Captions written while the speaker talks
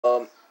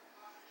Um,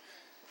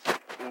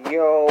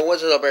 Yo,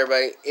 what's up,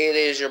 everybody? It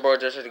is your boy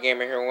Justin the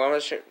Gamer here. We're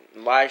on a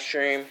live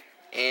stream,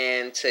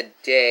 and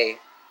today,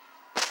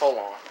 hold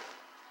on.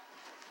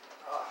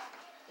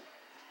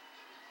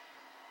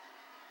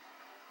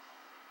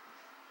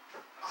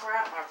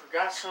 Crap, I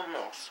forgot something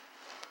else.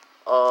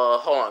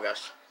 Hold on,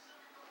 guys.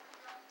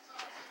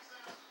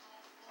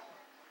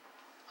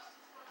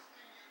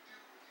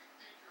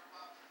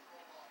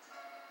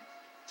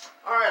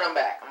 All right, I'm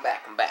back.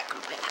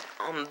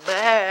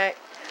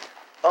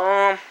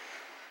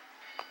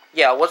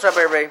 Yeah, what's up,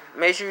 everybody?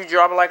 Make sure you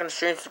drop a like on the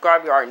stream,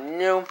 subscribe if you are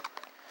new.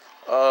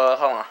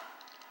 Hold on.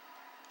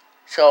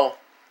 So,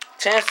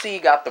 Tennessee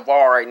got the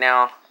ball right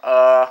now.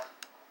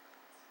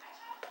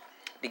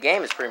 The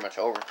game is pretty much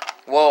over.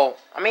 Well,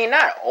 I mean,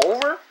 not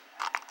over.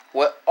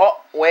 What?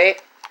 Oh,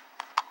 wait.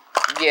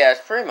 Yeah,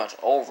 it's pretty much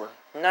over.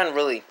 Nothing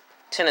really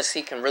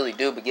Tennessee can really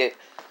do but get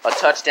a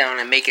touchdown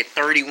and make it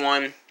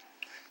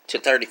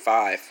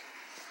 31-35.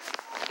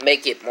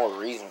 Make it more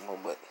reasonable,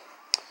 but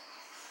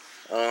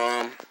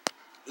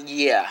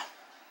yeah.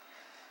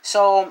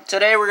 So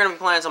today we're gonna be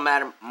playing some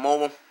Madden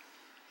Mobile.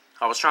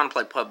 I was trying to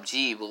play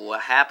PUBG, but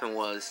what happened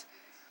was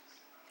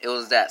it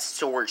was that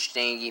storage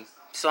thingy.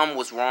 Something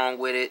was wrong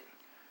with it,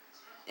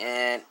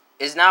 and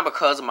it's not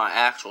because of my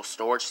actual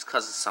storage; it's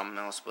because of something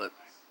else. But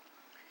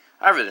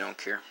I really don't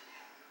care.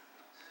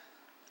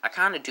 I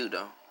kind of do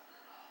though,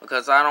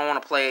 because I don't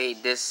want to play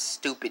this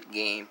stupid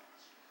game.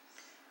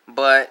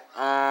 But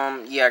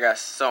yeah, guys.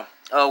 So,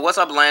 what's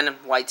up, Landon?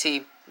 White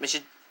T.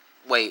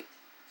 Wait,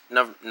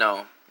 no,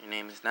 your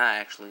name is not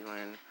actually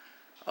Landon.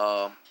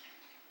 Hold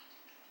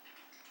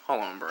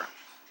on, bro.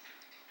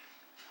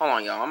 Hold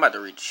on, y'all. I'm about to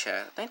read the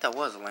chat. I think that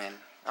was Landon.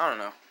 I don't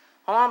know.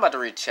 Hold on, I'm about to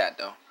read the chat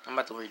though. I'm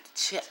about to read the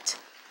chat.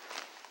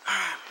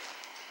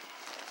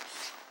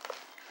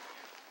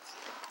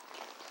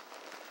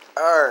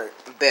 Alright,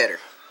 better.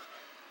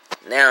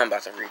 Now I'm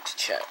about to read the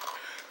chat.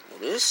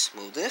 Move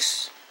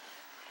this.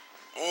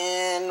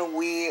 And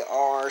we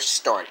are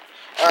starting.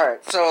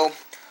 Alright, so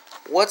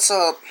what's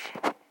up?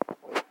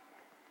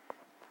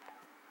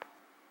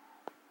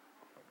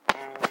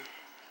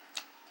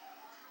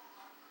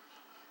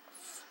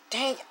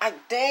 Dang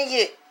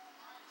it.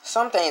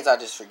 Some things I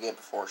just forget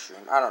before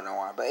stream. I don't know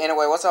why. But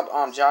anyway, what's up,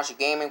 Josh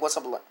Gaming? What's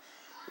up,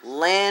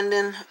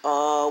 Landon?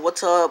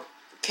 What's up,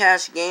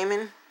 Cash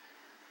Gaming?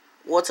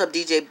 What's up,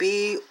 DJ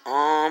B?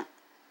 Yeah,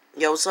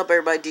 what's up,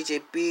 everybody?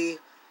 DJ B.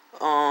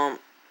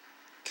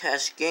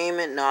 Cash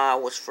Gaming. Nah, I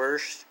was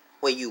first.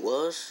 Wait, you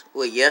was?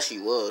 Wait, yes,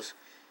 you was.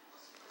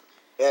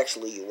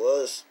 Actually, you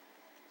was.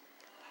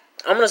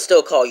 I'm gonna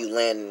still call you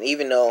Landon,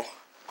 even though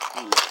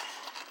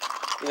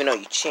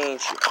you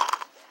changed your.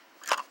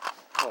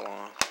 Hold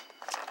on.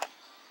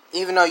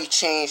 Even though you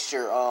changed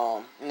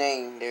your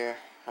name there,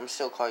 I'm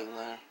still calling you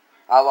Landon.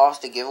 I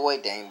lost the giveaway,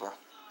 dang, bro.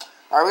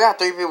 Alright, we got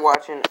 3 people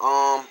watching.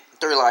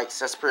 3 likes.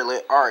 That's pretty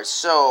lit. Alright,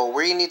 so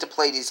we need to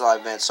play these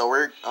live events. So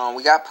we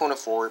got Poona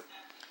forward.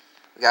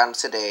 We got him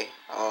today.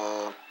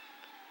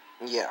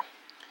 Yeah.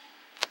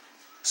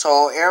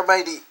 So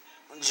everybody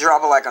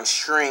drop a like on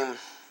stream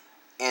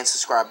and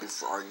subscribe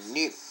if you are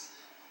new.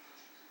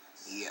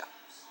 Yeah.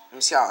 Let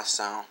me see how it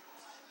sound.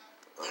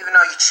 Even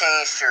though you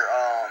changed your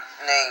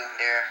name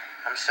there,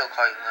 I'm still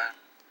calling you Landon.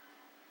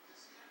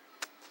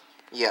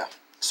 Yeah.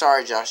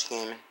 Sorry, Josh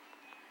Gaming.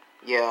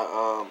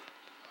 Yeah,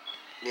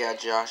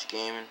 Josh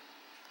Gaming.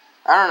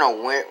 I don't know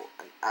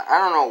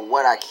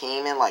what I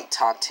came in, like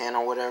top 10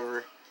 or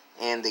whatever,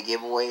 in the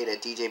giveaway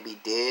that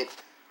DJB did,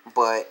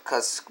 but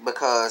because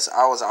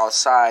I was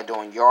outside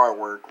doing yard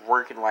work,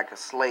 working like a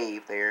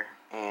slave there,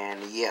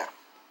 and yeah.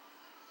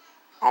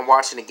 I'm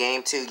watching the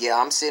game too. Yeah,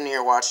 I'm sitting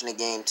here watching the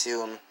game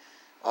too. And,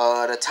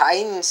 the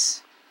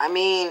Titans, I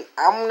mean,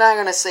 I'm not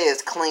going to say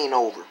it's clean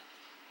over.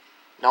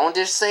 Don't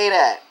just say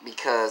that,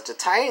 because the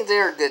Titans,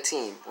 they're a good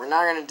team. We're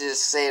not going to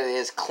just say that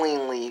it's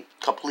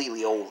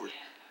completely over.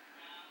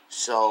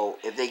 So,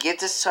 if they get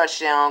this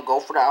touchdown,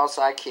 go for the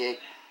outside kick,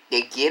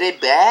 they get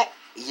it back,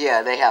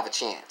 yeah, they have a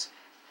chance.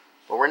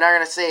 But we're not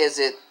going to say is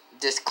it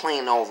just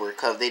clean over,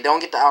 because if they don't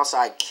get the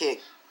outside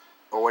kick,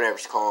 or whatever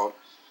it's called,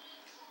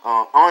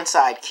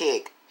 onside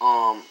kick,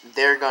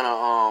 they're going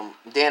to,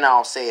 then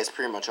I'll say it's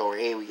pretty much over.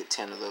 Hey, we get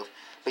 10 of those.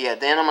 But yeah,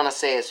 then I'm going to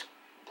say it's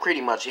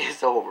pretty much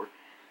it's over.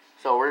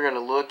 So we're going to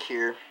look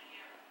here.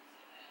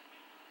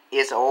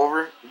 It's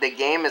over. The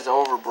game is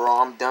over,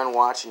 bro. I'm done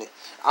watching it.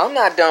 I'm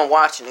not done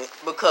watching it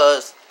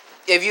because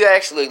if you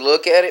actually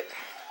look at it...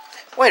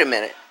 Wait a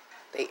minute.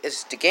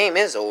 The game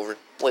is over.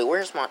 Wait,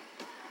 where's my...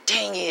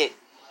 Dang it.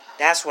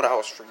 That's what I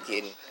was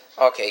forgetting.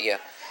 Okay, yeah.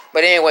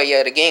 But anyway,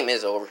 yeah, the game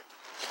is over.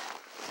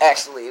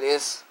 Actually, it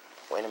is.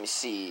 Wait, let me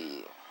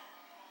see.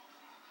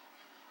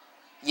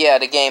 Yeah,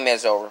 the game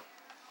is over.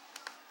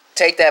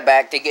 Take that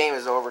back. The game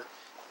is over.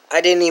 I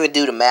didn't even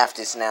do the math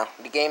just now.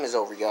 The game is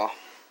over, y'all.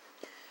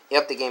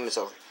 Yep, the game is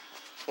over.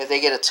 If they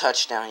get a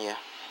touchdown, yeah.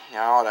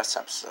 Yeah, all that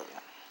type of stuff, yeah.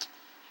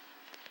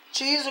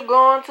 Chiefs are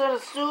going to the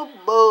Super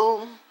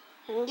Bowl.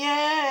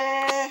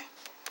 Yeah.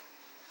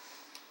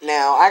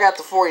 Now, I got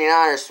the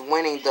 49ers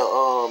winning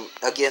the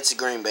against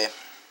Green Bay.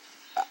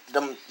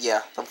 them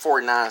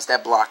 49ers,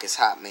 that block is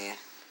hot, man.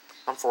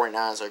 Them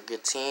 49ers are a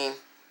good team.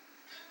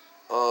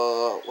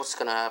 What's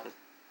going to happen?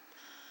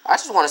 I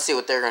just want to see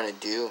what they're going to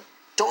do.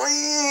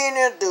 Dang,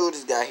 that dude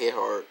just got hit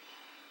hard.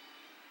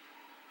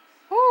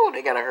 Ooh,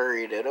 they got to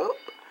hurry it up.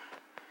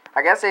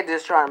 I guess they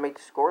just trying to make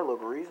the score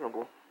look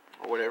reasonable.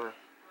 Or whatever.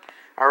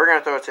 Alright, we're going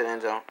to throw it to the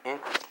end zone.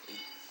 Incomplete.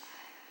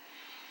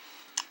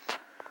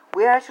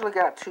 We actually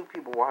got 2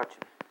 people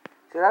watching.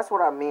 See, that's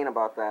what I mean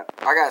about that.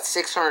 I got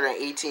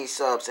 618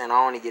 subs and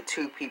I only get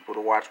 2 people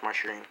to watch my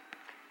stream.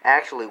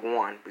 Actually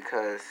 1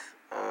 because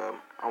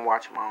I'm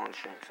watching my own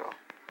stream, so.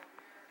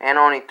 And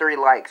only 3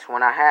 likes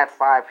when I had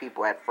 5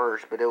 people at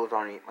first, but it was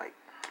only like,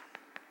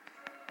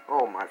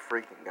 oh my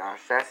freaking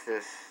gosh, that's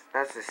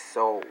just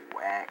so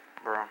whack,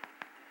 bro.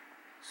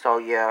 So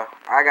yeah,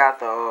 I got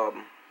the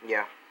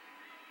yeah.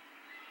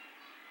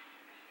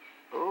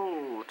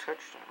 Ooh,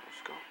 touchdown,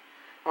 let's go.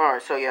 All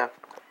right, so yeah,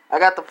 I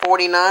got the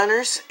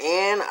 49ers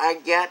and I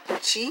got the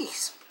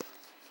Chiefs.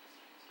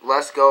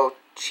 Let's go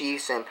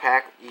Chiefs and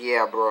Pack.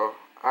 Yeah, bro.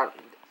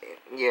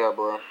 Yeah,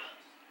 bro.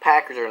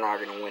 Packers are not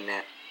gonna win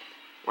that.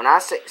 When I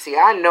say, see,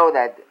 I know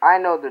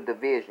the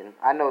division.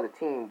 I know the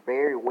team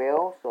very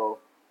well, so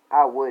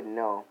I would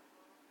know.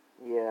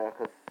 Yeah,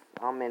 because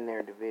I'm in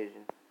their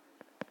division.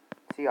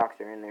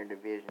 Seahawks are in their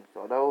division.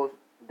 So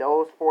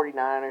those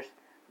 49ers,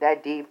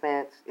 that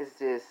defense is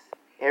just,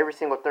 every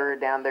single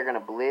third down they're going to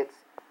blitz.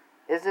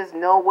 There's just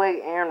no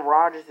way Aaron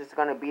Rodgers is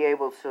going to be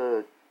able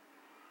to,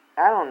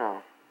 I don't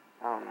know.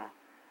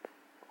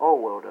 Oh,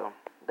 well, though.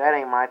 That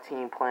ain't my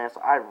team plan,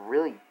 so I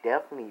really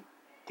definitely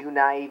do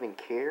not even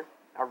care.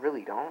 I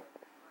really don't.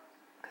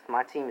 Because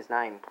my team is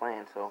not even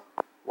playing, so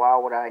why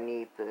would I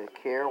need to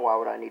care? Why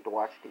would I need to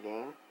watch the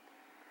game?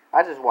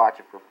 I just watch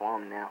it for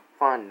fun now.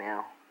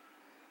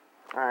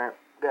 Alright,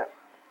 good.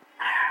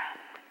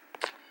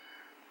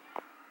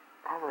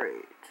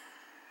 Alright.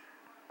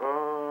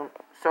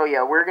 So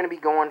yeah, we're gonna be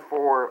going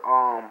for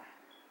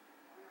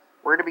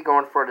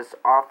this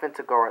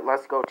offensive guard.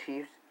 Let's go,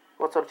 Chiefs.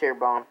 What's up, Terry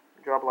Bomb?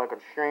 Drop a like on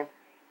the stream.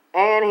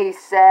 And he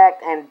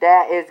sacked, and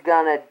that is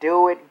gonna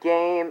do it.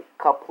 Game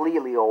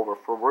completely over,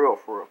 for real.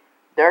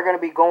 They're gonna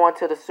be going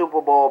to the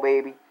Super Bowl,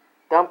 baby.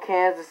 Them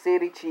Kansas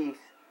City Chiefs.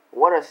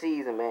 What a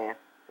season, man.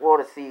 What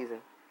a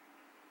season.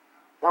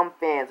 Them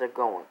fans are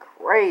going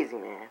crazy,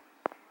 man.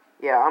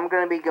 Yeah, I'm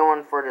gonna be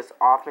going for this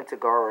offensive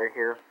guard right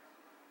here.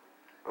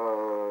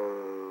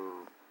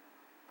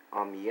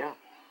 Yeah.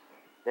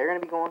 They're gonna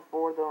be going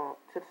to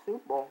the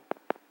Super Bowl.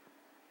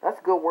 That's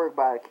good work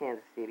by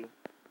Kansas City.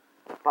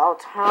 About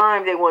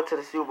time they went to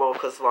the Super Bowl,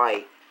 because,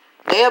 like,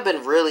 they have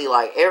been really,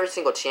 like, every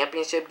single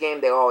championship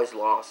game, they always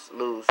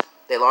lose.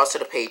 They lost to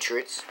the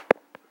Patriots.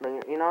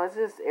 You know, it's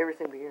just every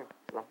single year.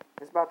 So,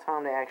 it's about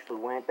time they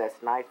actually went.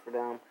 That's nice for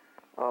them.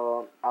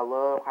 I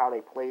love how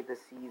they played this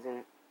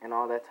season and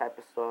all that type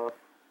of stuff.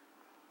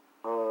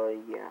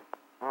 Yeah.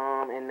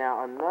 And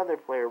now another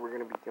player we're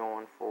going to be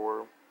going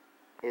for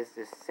is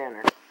this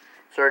center.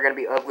 So we're going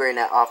to be upgrading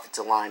that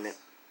offensive alignment.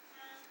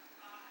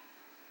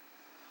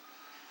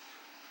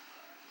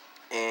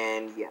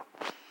 And yeah.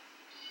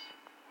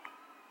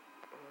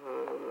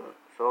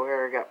 So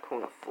here I got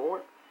Poona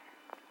 4.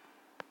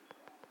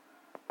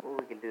 Ooh,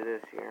 we can do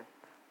this here.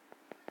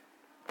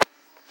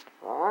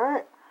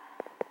 Alright.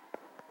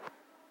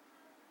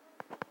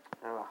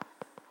 You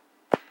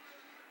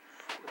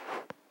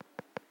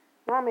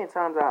know how many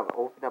times I've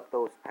opened up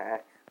those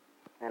packs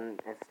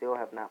and still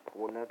have not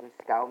pulled nothing?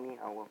 Scout me,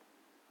 I will.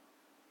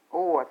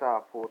 Oh, I thought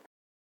I pulled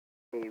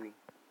the baby.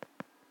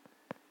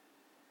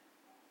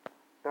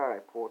 Thought I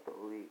pulled the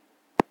elite.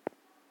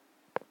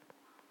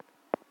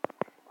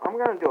 I'm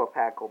gonna do a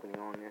pack opening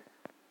on this.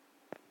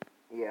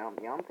 Yeah, I'm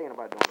thinking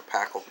about doing a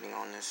pack opening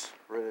on this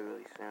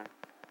really soon.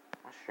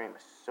 My stream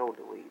is so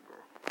delayed, bro.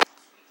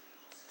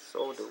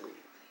 So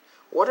delayed.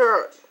 What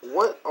are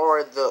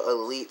the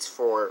elites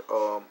for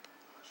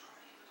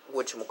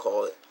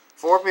whatchamacallit?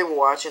 4 people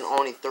watching,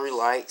 only 3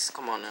 likes.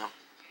 Come on now.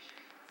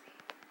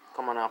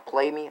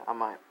 Play me. I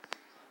might.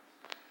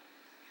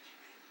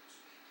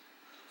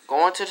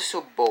 Going to the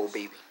Super Bowl,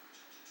 baby.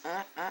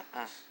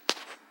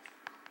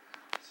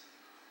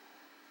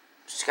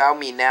 Scout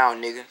me now,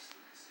 nigga.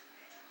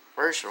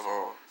 First of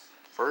all,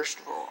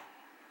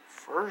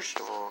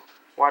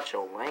 watch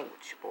your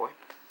language, boy.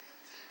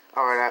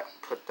 Alright, I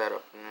put that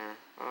up in there.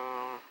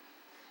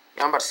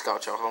 Yeah, I'm about to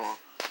scout y'all. Hold on.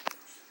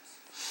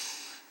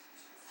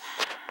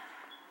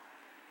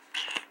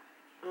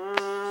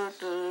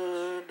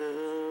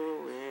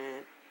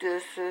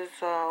 This is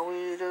how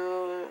we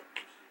do it.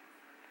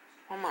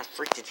 Why my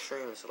freaking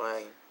stream is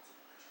lagging?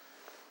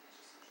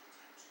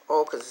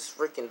 Oh, because it's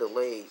freaking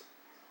delayed.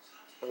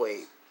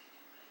 Wait.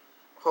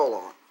 Hold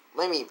on.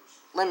 Let me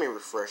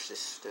refresh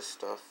this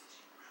stuff.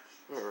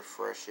 Let me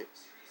refresh it.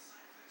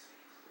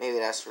 Maybe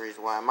that's the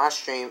reason why. My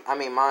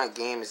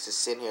game is just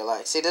sitting here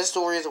like... See, this is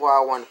the reason why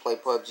I wanted to play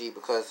PUBG,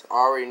 because I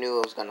already knew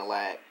it was going to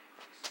lag.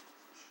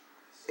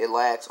 It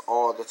lags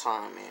all the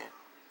time, man.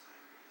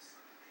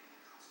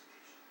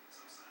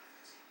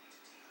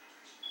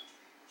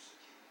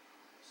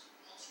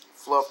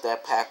 Fluff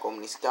that pack on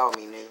me. Scout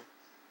me, nigga.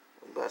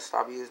 You better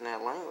stop using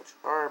that language.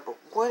 Alright, but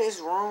what is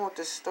wrong with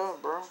this stuff,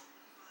 bro?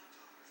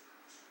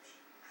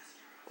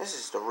 This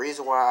is the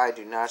reason why I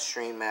do not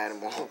stream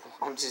Madden Mobile.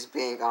 I'm just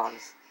being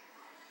honest.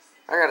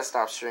 I gotta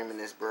stop streaming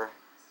this, bro.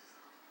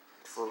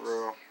 For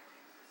real.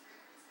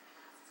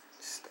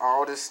 Just,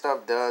 all this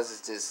stuff does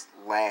is just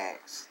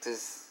lags.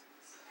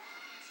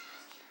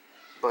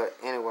 But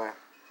anyway.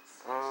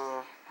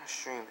 My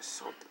stream is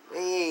so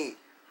delayed.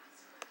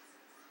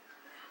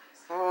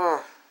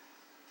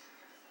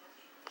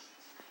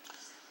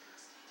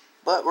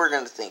 But we're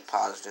gonna think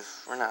positive.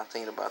 We're not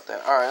thinking about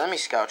that. Alright, let me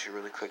scout you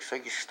really quick so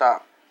you can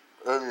stop.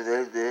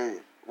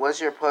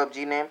 What's your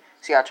PUBG name?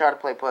 See, I tried to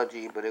play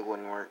PUBG, but it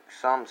wouldn't work.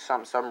 Some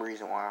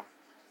reason why.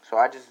 So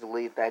I just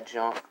deleted that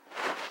junk.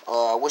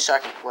 I wish I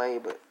could play,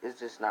 but it's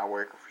just not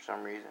working for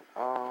some reason.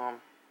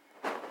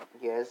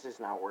 Yeah, it's just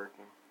not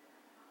working.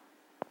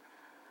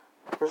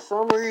 For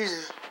some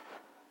reason.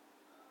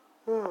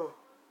 Let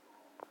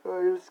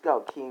me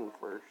scout King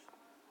first.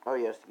 Oh,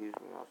 yeah, excuse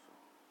me also.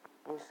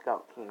 Let me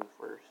scout King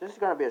first. This is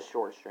going to be a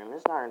short stream.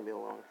 It's not going to be a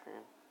long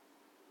stream.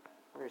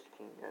 Where's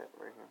King at?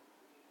 Right here.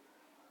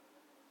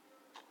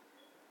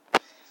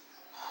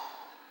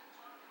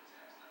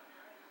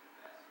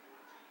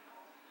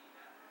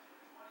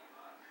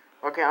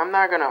 Okay, I'm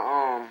not gonna,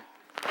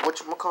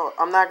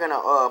 I'm not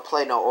gonna,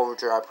 play no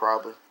overdrive,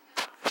 probably.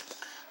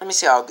 Let me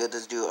see how good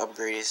this dude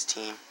upgraded his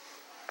team.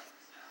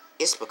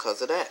 It's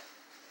because of that.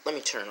 Let me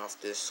turn off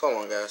this.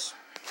 Hold on, guys.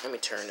 Let me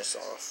turn this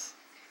off.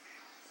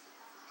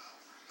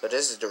 But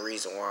this is the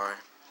reason why.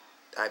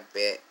 I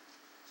bet.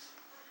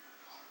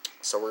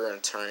 So we're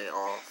gonna turn it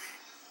off.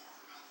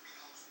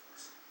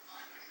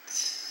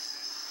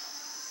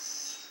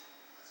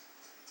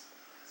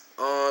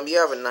 You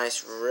have a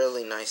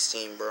really nice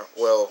team, bro.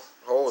 Well,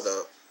 hold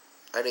up.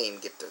 I didn't even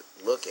get to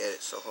look at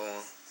it, so hold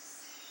on.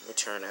 Let me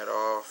turn that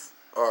off.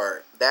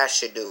 Alright, that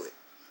should do it.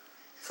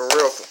 For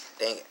real,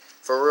 dang it.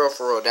 For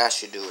real, that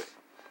should do it.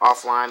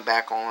 Offline,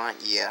 back online,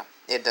 yeah.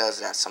 It does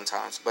that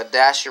sometimes. But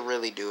that should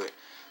really do it.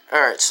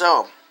 Alright,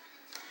 so.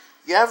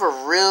 You have a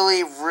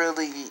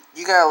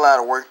you got a lot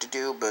of work to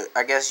do, but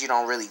I guess you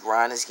don't really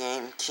grind this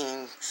game,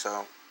 King,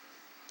 so.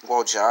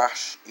 Well,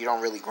 Josh, you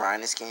don't really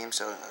grind this game,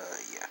 so,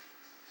 yeah.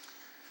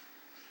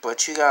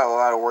 But you got a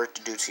lot of work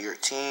to do to your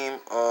team.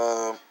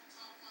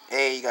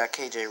 Hey, you got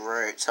KJ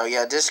right. So,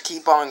 yeah, just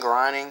keep on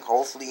grinding.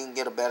 Hopefully you can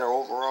get a better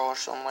overall or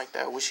something like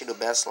that. Wish you the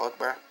best luck,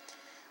 bro.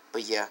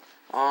 But, yeah.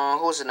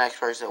 Who's the next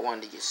person that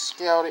wanted to get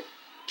scouted?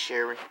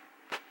 Sherry.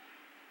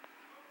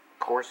 Of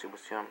course it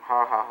was him.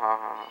 Ha, ha, ha,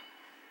 ha, ha.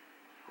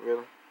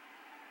 Really?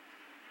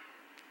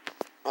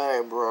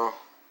 Alright, bro.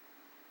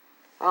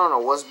 I don't know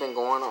what's been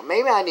going on.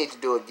 Maybe I need to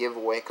do a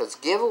giveaway, because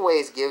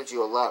giveaways gives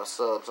you a lot of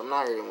subs. I'm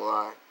not even gonna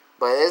lie.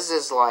 But it's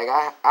just like,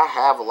 I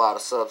have a lot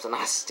of subs, and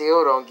I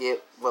still don't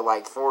get but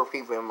like 4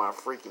 people in my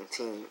freaking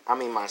team. I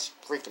mean, my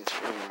freaking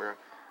stream, bro.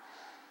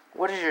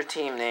 What is your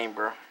team name,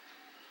 bro?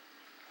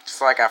 It's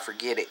like I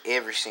forget it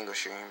every single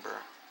stream, bro.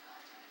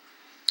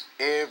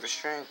 Every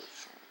single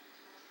stream.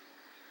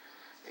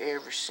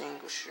 Every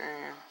single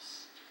stream.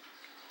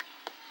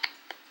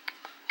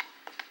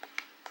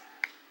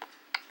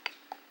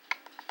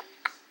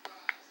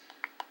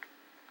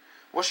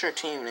 What's your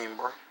team name,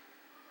 bro?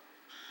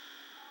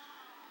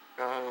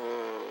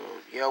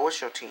 Yeah,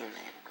 what's your team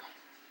name, bro?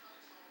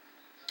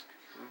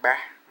 Bah.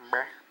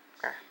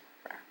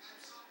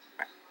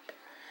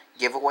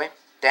 Giveaway?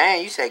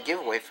 Dang, you said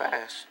giveaway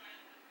fast.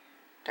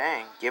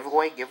 Dang,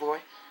 giveaway?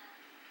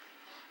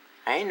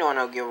 I ain't doing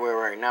no giveaway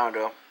right now,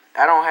 though.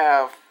 I don't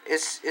have,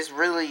 it's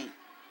really,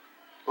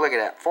 look at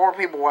that. 4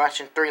 people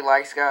watching, 3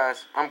 likes,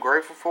 guys. I'm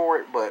grateful for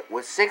it, but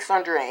with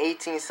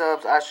 618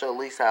 subs, I should at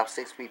least have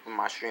 6 people in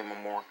my stream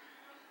or more.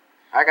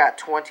 I got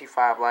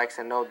 25 likes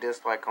and no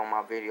dislike on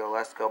my video.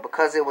 Let's go.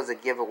 Because it was a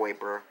giveaway,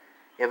 bro.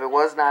 If it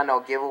was not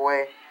no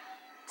giveaway,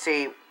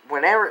 let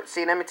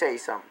me tell you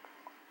something.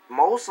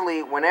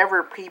 Mostly,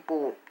 whenever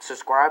people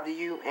subscribe to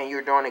you and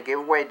you're doing a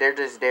giveaway, they're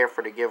just there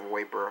for the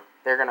giveaway, bro.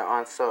 They're going to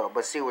unsub.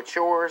 But see, with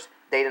yours,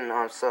 they didn't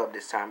unsub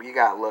this time. You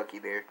got lucky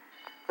there.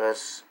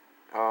 Because,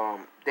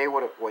 they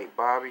would have, wait,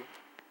 Bobby?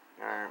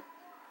 Alright.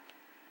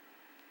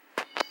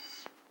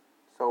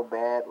 So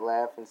bad,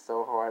 laughing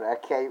so hard, I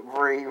can't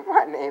breathe.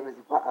 My name is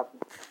Bobby.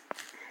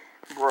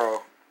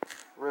 Bro.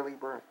 Really,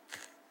 bro?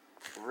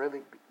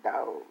 Really,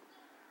 dog.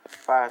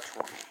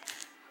 520.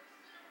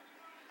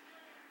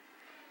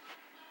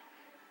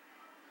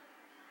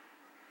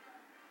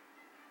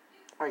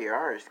 Oh, yeah, I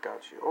already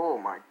got you. Oh,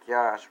 my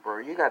gosh, bro.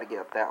 You got to get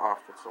up that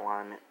offensive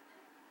alignment.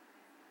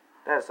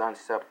 That's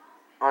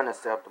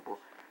unacceptable.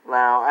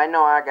 Now, I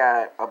know I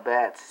got a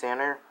bad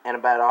center and a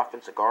bad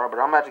offensive guard, but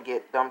I'm about to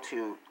get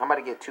 2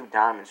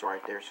 diamonds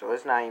right there, so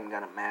it's not even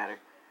going to matter.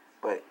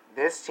 But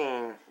this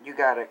team, you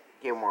got to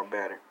get more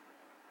better.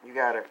 You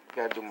got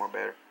to do more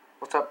better.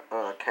 What's up,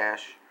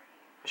 Cash?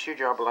 Make sure you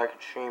drop a like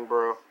and stream,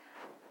 bro.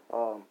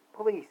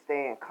 Please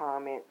stay and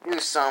comment. Do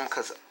some,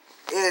 because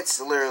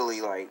it's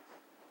literally, like,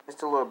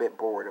 it's a little bit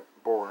boring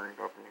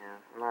up in here.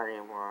 I'm not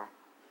even lie.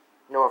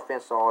 No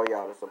offense to all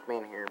y'all that's up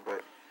in here,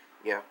 but,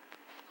 yeah.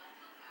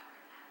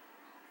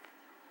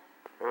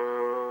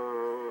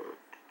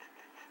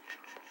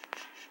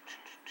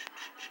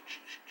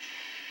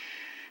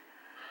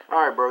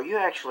 Alright, bro, you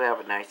actually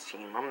have a nice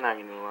team. I'm not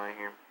gonna lie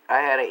here. I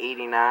had an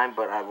 89,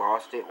 but I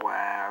lost it.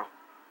 Wow.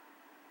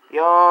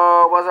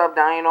 Yo, what's up,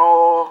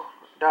 Dino?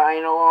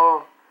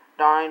 Dino.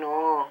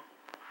 Dino.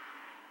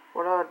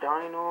 What up,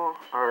 Dino?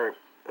 Alright,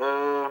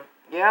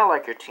 yeah, I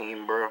like your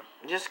team, bro.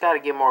 You just gotta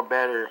get more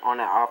better on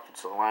that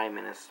offensive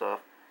alignment and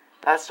stuff.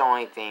 That's the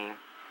only thing.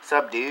 What's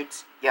up,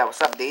 dudes? Yeah,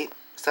 what's up, dude?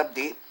 What's up,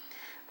 dude?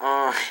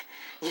 Uh,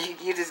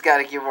 you just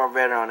gotta get more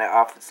better on that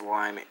offensive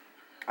alignment.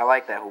 I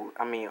like that.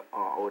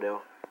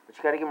 Odell. But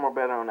you gotta get more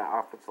better on that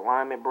offensive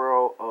alignment,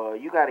 bro.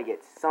 You gotta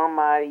get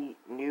somebody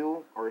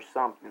new or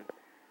something.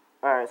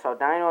 Alright, so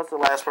Dino's the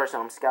last person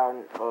I'm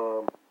scouting.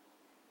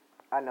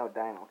 I know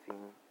Dino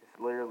team. It's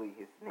literally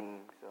his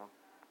name, so.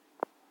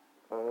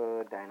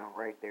 Dino,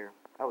 right there.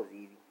 That was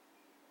easy.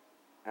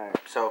 Alright,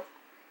 so,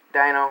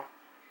 Dino,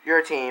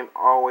 your team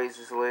always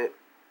is lit,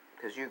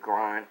 because you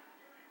grind.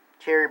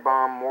 Cherry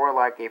Bomb, more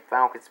like a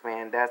Falcons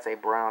fan. That's a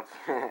Browns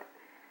fan.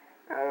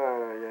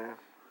 Yeah.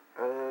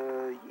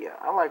 Yeah,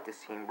 I like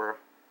this team, bro.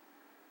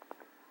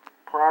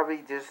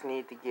 Probably just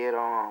need to get,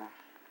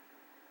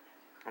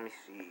 let me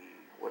see,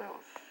 what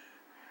else?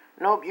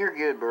 Nope, you're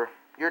good, bro.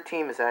 Your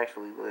team is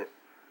actually lit.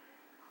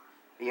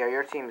 Yeah,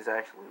 your team is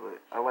actually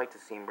lit. I like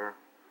this team, bro.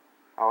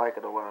 I like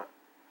it a lot.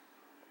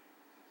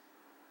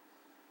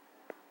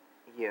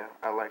 Yeah,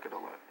 I like it a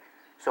lot.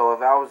 So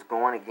if I was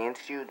going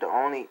against you, the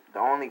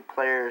only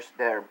players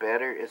that are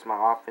better is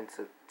my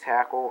offensive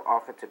tackle,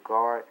 offensive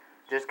guard.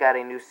 Just got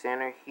a new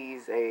center.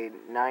 He's a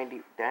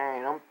 90.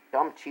 Dang,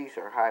 them Chiefs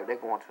are hype. They're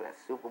going to that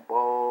Super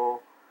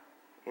Bowl.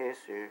 Yes,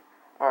 sir.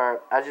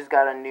 Alright, I just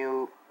got a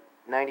new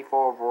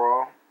 94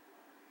 overall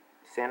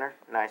center.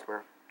 Nice, bro.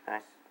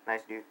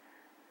 Nice dude.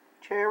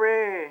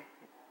 Cherry.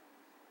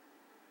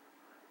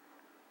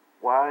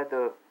 Why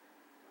the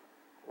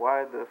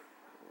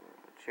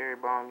Cherry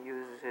Bomb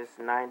uses his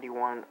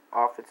 91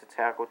 offensive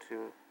tackle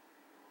to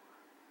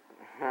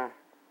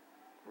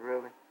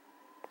really?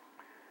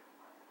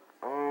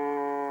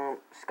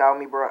 Scout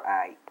me, bro.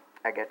 I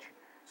get you.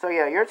 So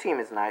yeah, your team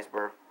is nice,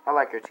 bro. I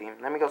like your team.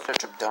 Let me go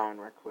search up Don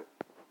real quick.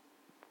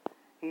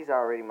 He's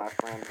already my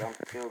friend, but I'm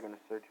still gonna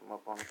search him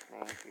up on his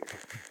name here.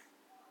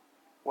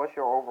 What's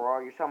your overall?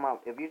 If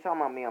you're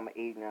talking about me, I'm an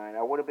 89.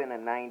 I would have been a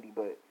 90,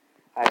 but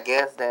I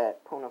guess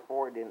that Poona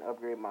 4 didn't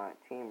upgrade my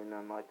team or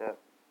nothing like that.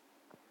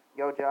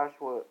 Yo,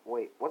 Joshua,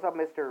 wait, what's up,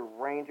 Mr.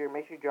 Ranger?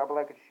 Make sure you drop a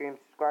like and stream,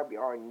 subscribe, you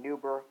are new,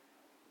 bro.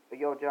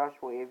 Yo,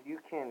 Joshua, if you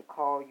can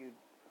call you,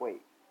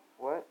 wait,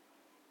 what?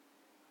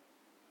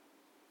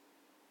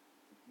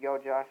 Yo,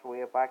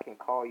 Joshua, if I can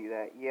call you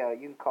that, yeah,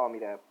 you can call me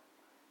that.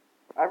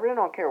 I really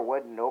don't care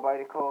what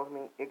nobody calls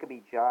me. It could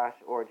be Josh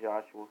or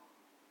Joshua.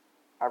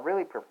 I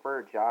really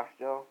prefer Josh,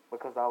 though,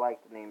 because I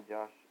like the name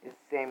Josh. It's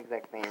the same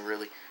exact name,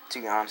 really,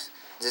 to be honest.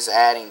 Just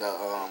adding the,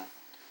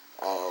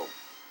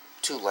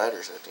 2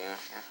 letters at the end,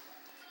 yeah.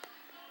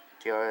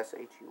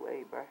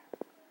 Joshua, bro.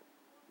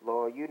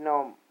 Lord, you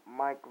know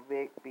Mike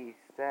Vick be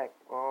sacked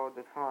all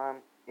the time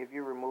if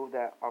you remove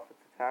that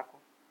offensive tackle.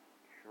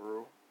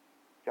 True.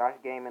 Josh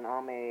Gaiman,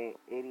 I'm a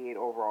 88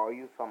 overall.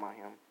 You talking about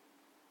him.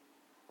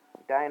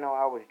 Dino,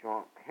 I was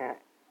drunk.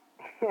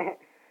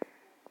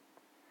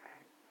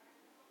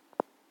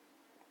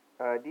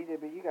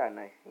 DJB, you got a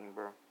nice team,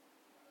 bro.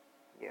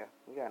 Yeah,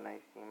 you got a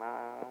nice team.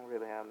 I don't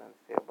really have nothing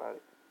to say about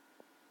it.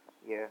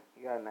 Yeah,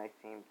 you got a nice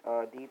team.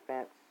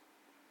 Defense.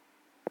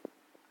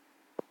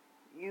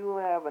 You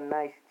have a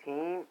nice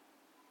team.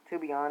 To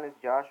be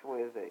honest, Joshua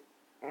is a...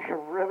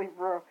 really,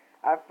 bro?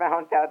 I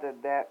found out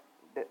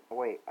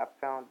I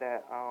found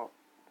that out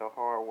the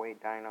hard way,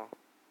 Dino.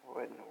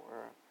 What in the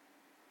world?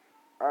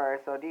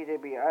 Alright, so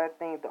DJB, I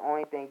think the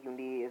only thing you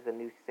need is a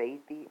new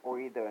safety or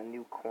either a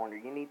new corner.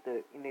 You need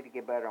to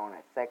get better on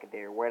that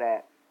secondary. Where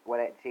that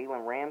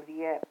Jalen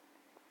Ramsey at,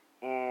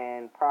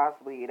 and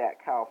possibly that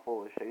Kyle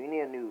Fuller. So you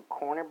need a new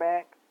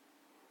cornerback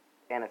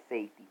and a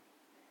safety.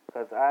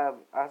 Because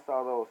I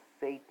saw those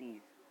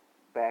safeties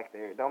back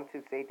there. Them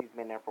 2 safeties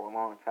been there for a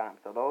long time.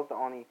 So those are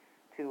the only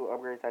 2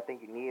 upgrades I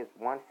think you need is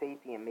 1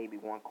 safety and maybe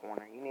 1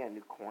 corner. You need a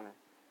new corner.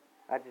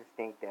 I just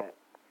think that.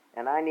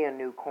 And I need a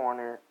new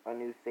corner, a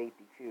new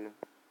safety too.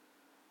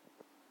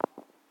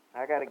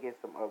 I gotta get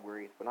some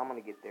upgrades, but I'm gonna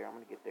get there.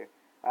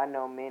 I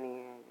know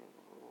many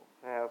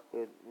have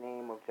the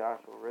name of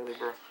Joshua. Really,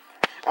 bro?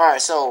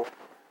 Alright, so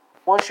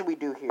what should we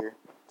do here?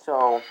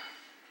 So,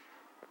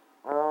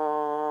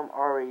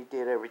 already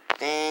did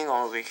everything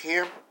over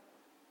here.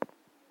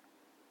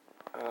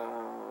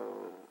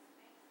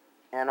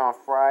 And on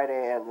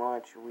Friday at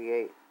lunch, we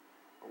ate.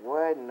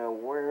 What in the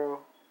world?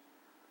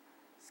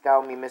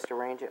 Scout me, Mr.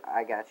 Ranger.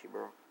 I got you,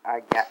 bro. I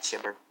got you,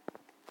 big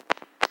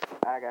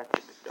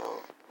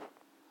dog.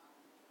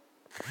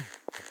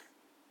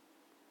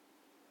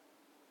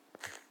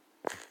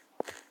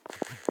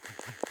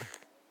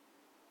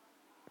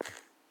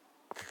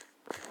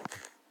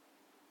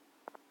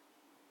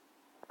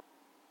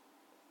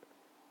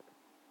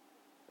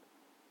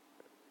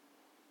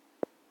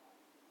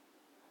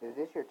 Is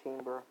this your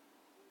team, bro?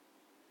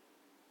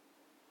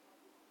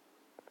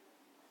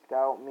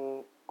 Scout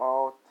me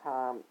all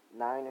time. all-time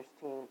Niners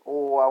team.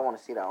 Oh, I want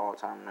to see that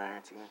all-time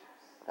Niners team.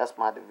 That's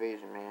my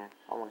division, man.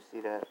 I want to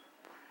see that.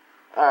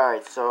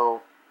 Alright,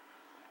 so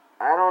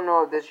I don't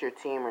know if this is your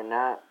team or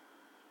not.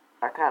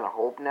 I kind of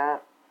hope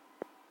not.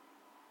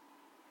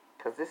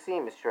 Because this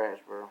team is trash,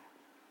 bro.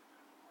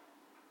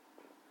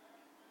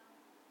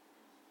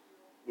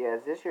 Yeah,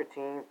 is this your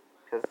team?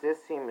 Because this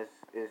team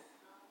is...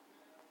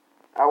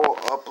 I will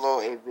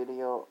upload a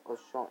video of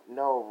showing...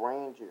 No,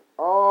 Ranger.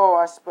 Oh,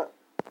 I spelled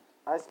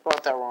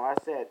that wrong.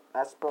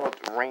 I spelled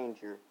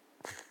Ranger.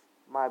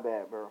 My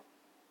bad, bro.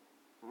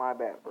 My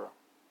bad, bro.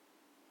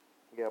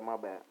 Yeah, my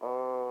bad.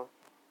 So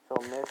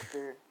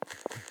Mr.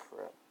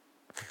 Crap.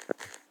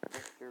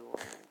 Mr.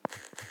 Ranger.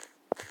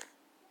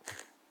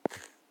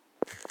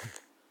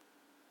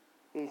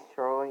 He's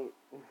trolling.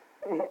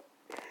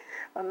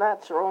 I'm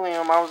not trolling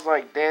him. I was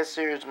like, dead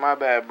serious. My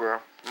bad, bro.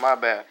 My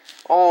bad.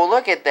 Oh,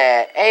 look at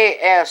that.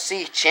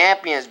 AFC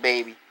champions,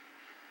 baby.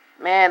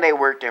 Man, they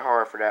worked it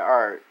hard for that.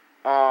 Alright.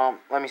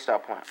 Let me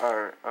stop playing.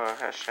 Alright,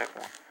 hashtag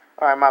one.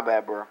 Alright, my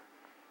bad, bro.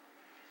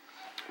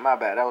 My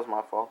bad. That was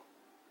my fault.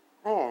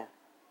 Man,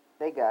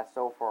 they got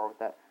so far with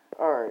that.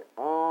 Alright,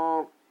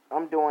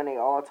 I'm doing a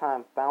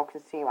all-time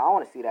Falcons team. I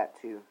want to see that,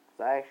 too.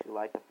 Because I actually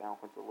like the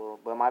Falcons a little.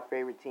 But my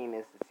favorite team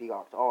is the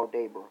Seahawks all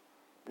day, bro.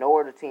 No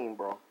other team,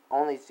 bro.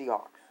 Only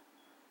Seahawks.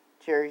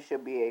 Cherry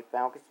should be a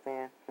Falcons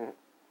fan.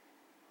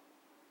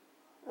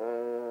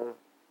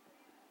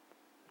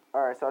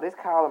 Alright, so this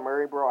Kyler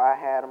Murray, bro, I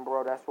had him,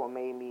 bro. That's what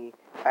made me...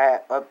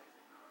 I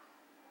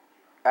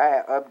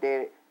had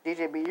updated.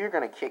 DJB, you're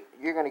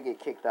gonna get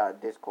kicked out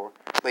of Discord.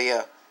 But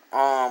yeah,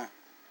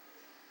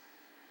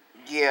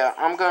 yeah,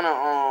 I'm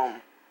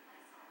gonna,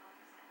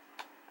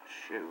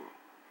 shoot.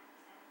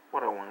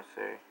 What I want to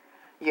say.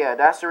 Yeah,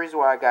 that's the reason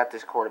why I got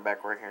this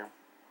quarterback right here.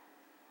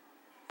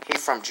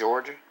 He's from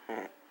Georgia.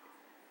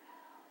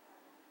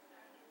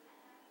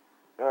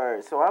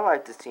 Alright, so I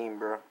like this team,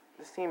 bro.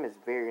 This team is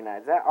very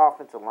nice. That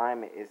offensive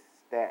alignment is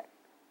stacked.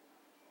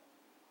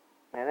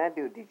 Man, that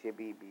dude DJB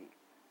be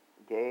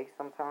gay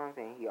sometimes,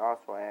 and he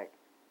also act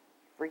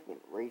freaking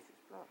racist,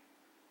 bro.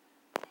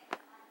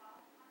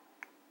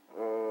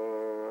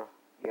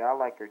 Yeah, I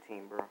like your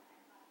team, bro.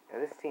 Yeah,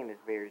 this team is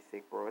very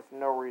sick, bro. It's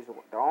no reason.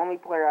 The only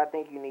player I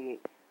think you need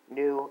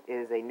new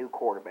is a new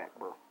quarterback,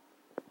 bro.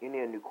 You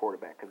need a new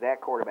quarterback, because that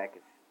quarterback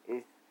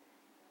is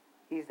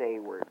he's the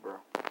A-word, bro.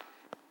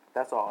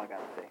 That's all I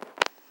gotta say.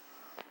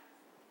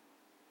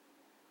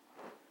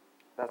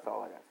 That's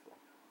all I gotta say.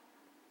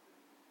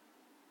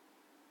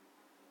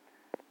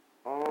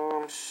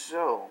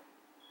 So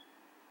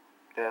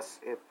that's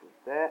it for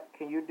that.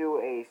 Can you do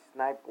a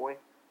snipe boy?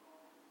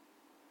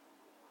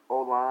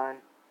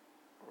 O-line.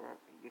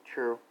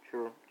 True,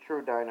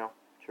 Dino.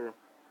 True.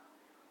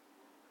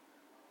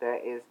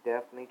 That is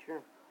definitely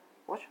true.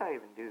 What should I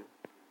even do?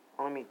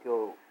 Let me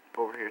go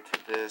over here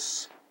to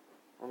this.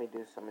 Let me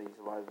do some of these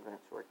live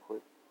events right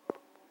quick.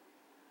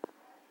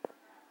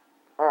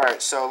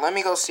 Alright, so let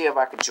me go see if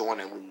I can join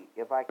a league.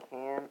 If I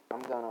can,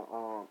 I'm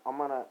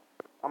gonna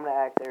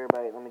ask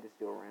everybody. Let me just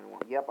do a random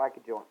one. Yep, I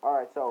can join.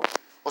 Alright, so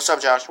what's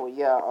up, Joshua?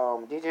 Yeah,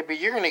 DJB,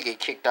 you're gonna get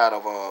kicked out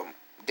of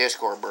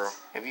Discord, bro.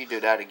 If you do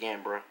that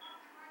again, bro.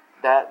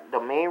 That the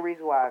main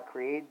reason why I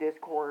created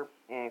Discord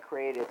and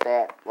created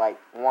that like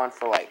one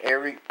for like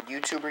every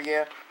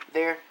YouTuber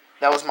there.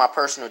 That was my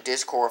personal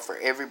Discord for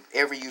every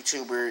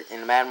YouTuber in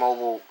the Madden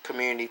Mobile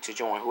community to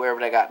join. Whoever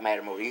that got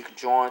Madden Mobile, you can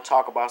join,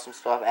 talk about some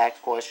stuff,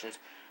 ask questions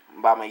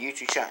about my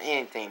YouTube channel,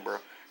 anything, bro.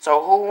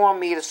 So who want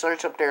me to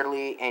search up their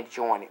league and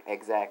join it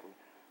exactly?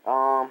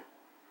 Oh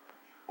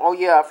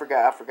yeah, I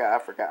forgot,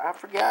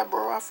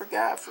 bro. I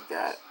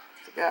forgot.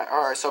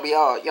 Alright, so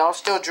y'all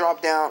still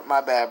drop down.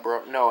 My bad,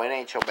 bro. No, it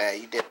ain't your bad.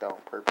 You did that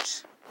on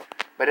purpose.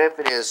 But if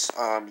it is,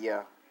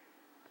 yeah.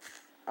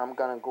 I'm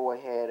gonna go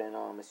ahead and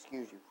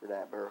excuse you for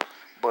that, bro.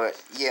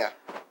 But yeah,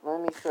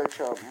 let me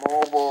search up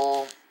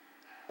mobile.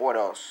 What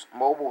else?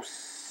 Mobile.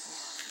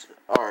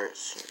 Alright.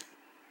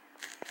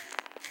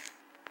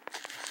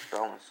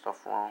 Spelling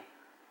stuff wrong.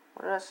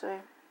 What did I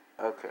say?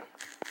 Okay.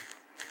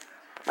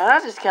 Man, I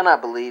just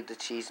cannot believe the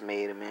Chiefs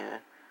made it,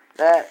 man.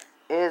 That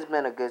it has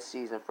been a good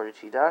season for the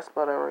Chiefs. Did I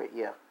spell that right?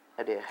 Yeah,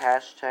 I did.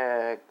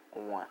 Hashtag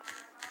one.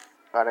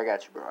 Alright, I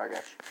got you, bro. I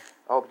got you.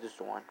 I hope this is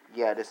the one.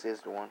 Yeah, this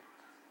is the one.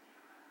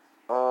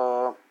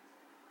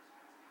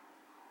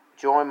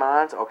 Join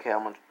mines? Okay,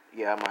 I'm gonna...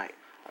 Yeah, I might.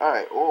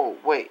 Alright, oh,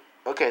 wait.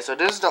 Okay, so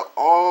this is the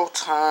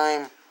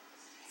all-time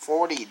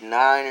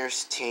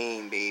 49ers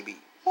team, baby.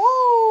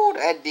 Woo!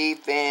 That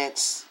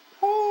defense.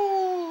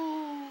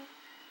 Woo!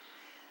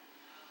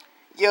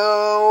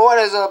 Yo, what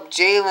is up,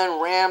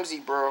 Jalen Ramsey,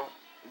 bro?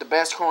 The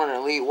best corner in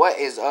the league. What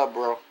is up,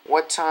 bro?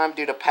 What time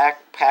do the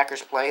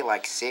Packers play?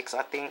 Like 6,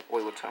 I think?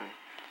 Wait, what time?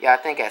 Yeah, I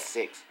think at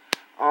 6.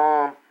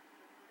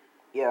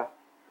 Yeah.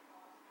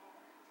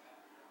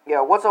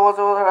 Yeah, what's up?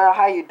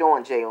 How you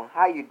doing, Jalen?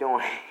 How you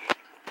doing?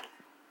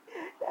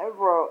 That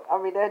bro,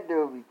 I mean, that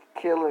dude be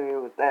killing me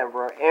with that,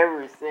 bro.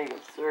 Every single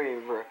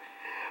stream, bro.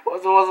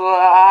 What's up?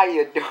 How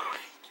you doing?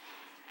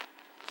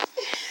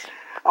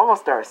 I'm gonna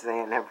start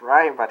saying that, bro.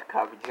 I ain't about to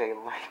copy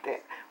Jalen like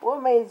that.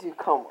 What made you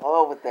come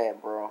up with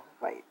that, bro?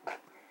 Like,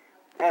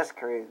 that's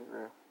crazy,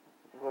 bro.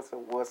 What's up?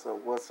 What's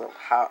up? What's up?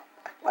 How?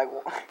 Like,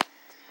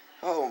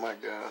 oh my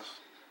gosh.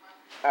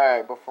 All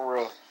right, but for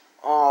real,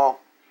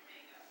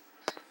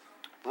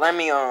 let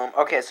me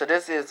Okay, so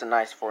this is a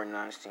nice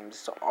 49ers team.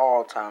 This is an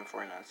all-time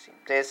 49ers team.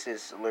 This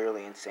is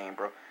literally insane,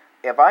 bro.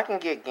 If I can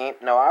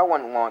get no, I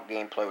wouldn't want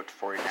gameplay with the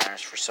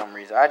 49ers for some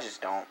reason. I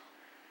just don't.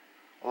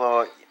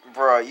 Well,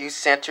 bro, you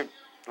centered.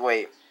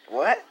 Wait,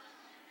 what?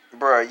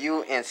 Bro,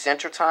 you in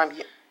Central Time?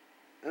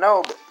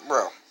 No,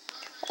 bro.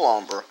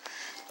 Hold on, bro.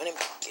 Let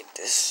me get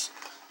this.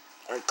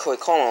 Right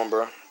quick, hold on,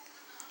 bro.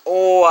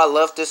 Oh, I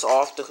left this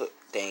off the hook.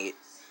 Dang it.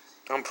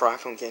 I'm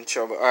probably gonna get in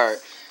trouble. Alright.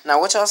 Now,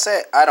 what y'all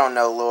said? I don't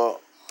know,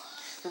 Lil.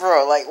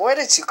 Bro, like, where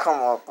did you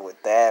come up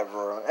with that,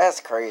 bro? That's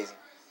crazy.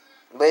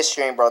 Lit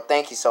stream, bro.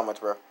 Thank you so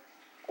much, bro.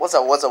 What's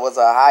up, what's up, what's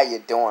up? How you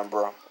doing,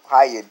 bro?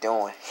 How you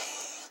doing?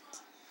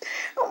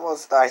 I'm gonna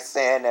start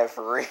saying that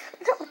for real.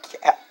 No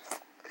cap.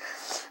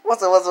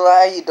 What's up, what's up?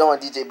 How you doing,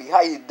 DJB?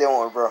 How you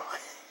doing, bro?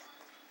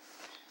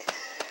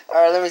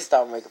 Alright, let me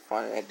stop making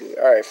fun of that dude.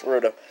 Alright, for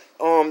real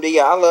though.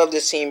 Yeah, I love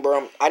this team,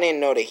 bro. I didn't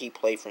know that he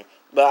played for him.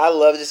 But I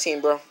love this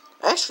team, bro.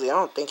 Actually, I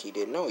don't think he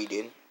did. No, he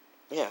didn't.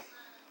 Yeah.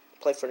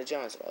 Played for the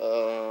Giants.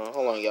 Hold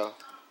on, y'all.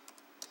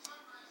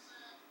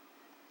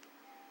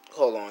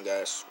 Hold on,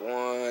 guys.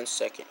 1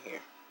 second here.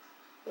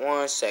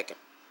 1 second.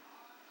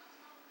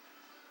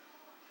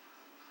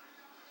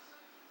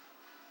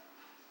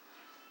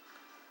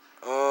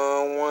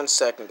 One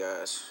second,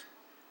 guys.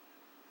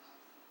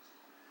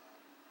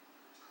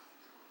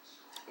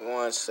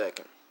 1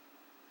 second.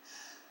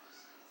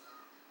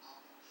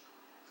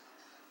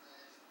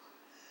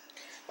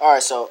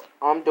 Alright, so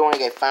I'm doing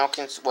a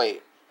Falcons.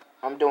 Wait.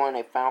 I'm doing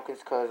a Falcons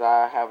because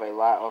I have a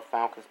lot of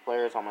Falcons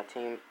players on my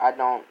team. I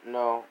don't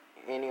know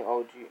any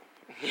OG.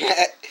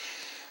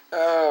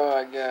 Oh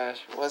my gosh.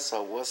 What's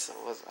up? What's up?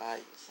 What's up?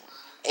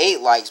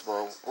 8 likes,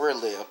 bro. We're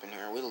lit up in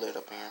here. We lit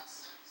up in here.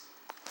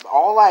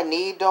 All I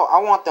need, though, I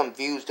want them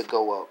views to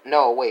go up.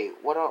 No, wait.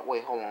 What up?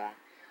 Wait, hold on.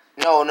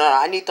 No.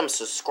 I need them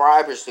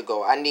subscribers to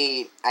go. I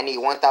need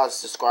 1,000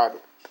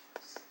 subscribers.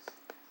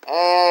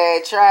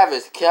 Hey,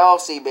 Travis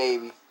Kelce,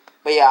 baby.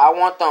 But yeah, I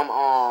want them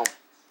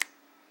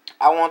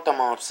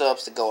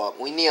subs to go up.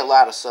 We need a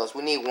lot of subs.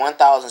 We need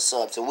 1,000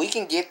 subs. If we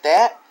can get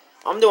that,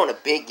 I'm doing a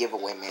big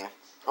giveaway, man.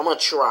 I'm gonna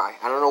try.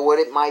 I don't know what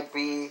it might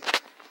be.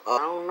 I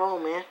don't know,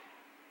 man.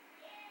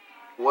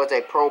 Was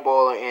a Pro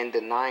Bowler in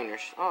the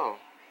Niners. Oh.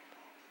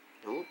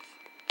 Oops.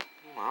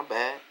 My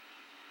bad.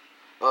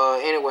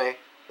 Anyway,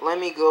 let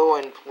me go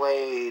and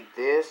play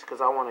this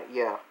because I want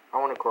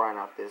to grind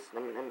out this.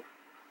 Let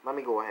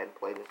me go ahead and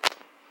play this.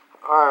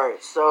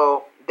 Alright,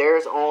 so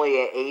there's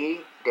only an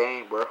 80.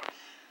 Dang, bro.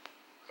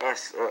 That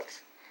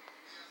sucks.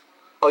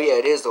 Oh yeah,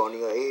 it is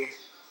only an 80.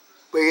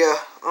 But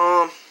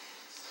yeah,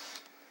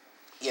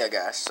 yeah,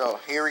 guys. So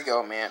here we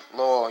go, man.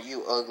 Lol,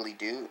 you ugly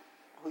dude.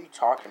 Who you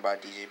talking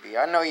about, DJB?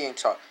 I know you ain't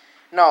talk.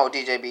 No,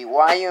 DJB.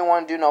 Why you ain't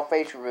want to do no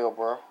face reveal,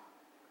 bro?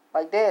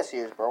 Like, dead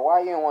serious, bro.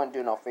 Why you ain't want to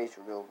do no face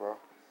reveal, bro?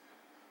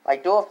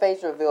 Like, do a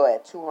face reveal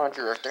at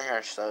 200 or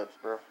 300 subs,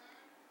 bro.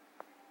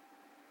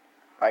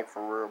 Like,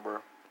 for real,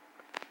 bro.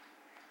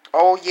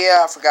 Oh,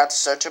 yeah, I forgot to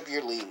search up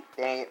your league.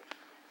 Dang it.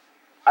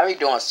 I be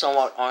doing so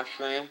much on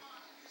stream.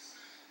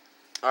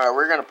 Alright,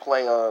 we're going to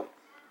play,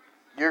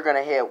 you're going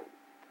to hit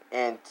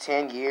in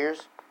 10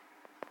 years.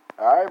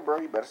 Alright, bro,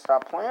 you better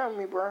stop playing with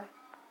me, bro.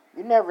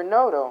 You never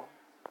know, though.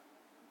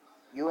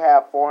 You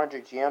have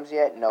 400 gems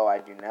yet? No, I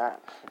do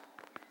not.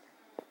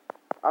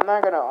 I'm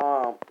not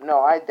gonna, no,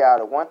 I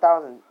doubt it.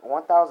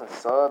 1,000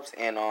 subs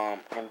in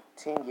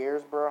 10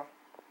 years, bro.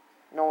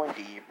 No,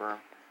 indeed, bro.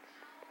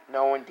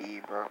 No,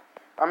 indeed, bro.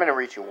 I'm gonna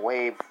reach it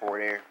way before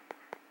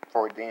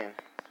then.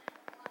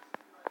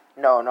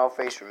 No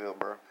face reveal,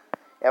 bro.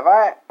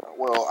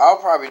 I'll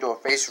probably do a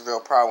face reveal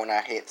probably when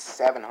I hit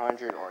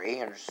 700 or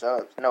 800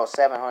 subs. No,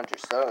 700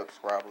 subs,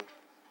 probably.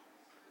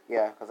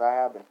 Yeah, because I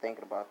have been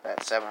thinking about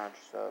that, 700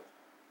 subs.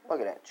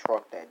 Look at that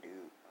truck, that dude.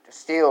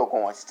 Still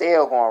going.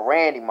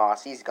 Randy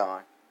Moss, he's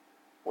gone.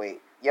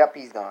 Wait, yep,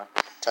 he's gone.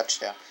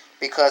 Touchdown.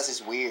 Because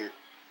it's weird.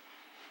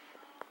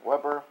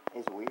 Weber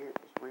is weird.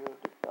 It's real,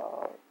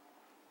 dog.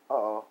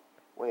 Uh-oh.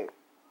 Wait.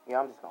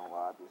 Yeah, I'm just gonna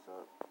lob this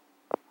up.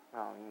 I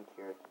don't even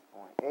care at this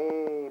point.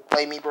 Hey,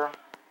 play me, bro.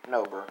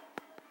 No, bro.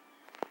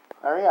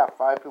 I already got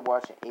 5 people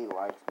watching, 8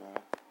 likes,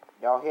 man.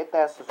 Y'all hit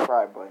that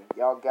subscribe button.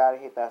 Y'all gotta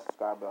hit that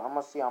subscribe button. I'm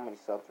gonna see how many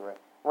subs are at.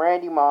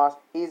 Randy Moss,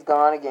 he's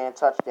gone again.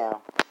 Touchdown.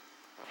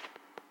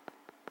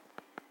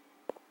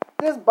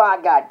 This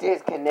bot got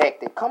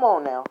disconnected. Come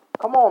on now.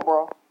 Come on,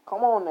 bro.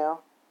 Come on now.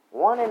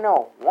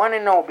 1-0.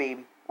 1-0,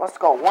 baby. Let's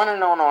go.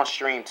 1-0 on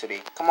stream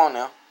today. Come on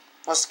now.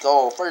 Let's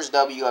go. First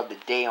W of the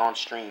day on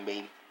stream,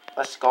 baby.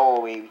 Let's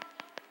go, baby.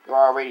 You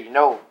already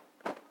know.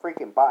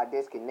 Freaking bot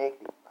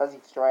disconnected. Because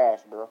he's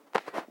trash, bro.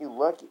 You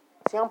lucky.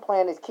 See, I'm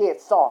playing this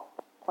kid soft.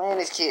 Bro. Playing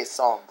this kid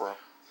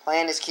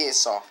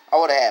soft. I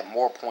would have had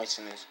more points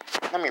in this.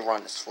 Let me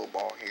run this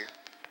football here.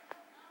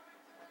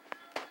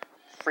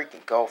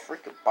 Freaking go.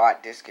 Freaking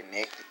bot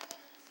disconnected.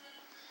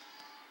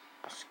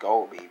 Let's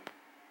go, baby.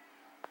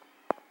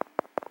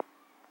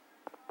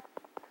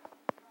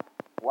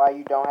 Why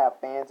you don't have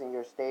fans in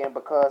your stadium?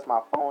 Because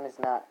my phone is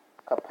not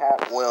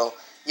compatible. Well,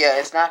 yeah,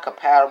 it's not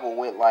compatible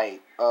with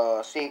like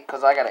see,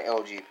 because I got an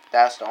LG.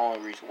 That's the only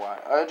reason why.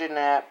 Other than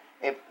that,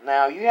 if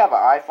now you have an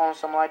iPhone,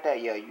 something like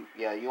that,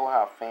 you'll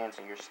have fans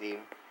in your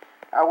stadium.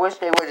 I wish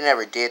they would have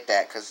never did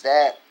that, because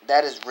that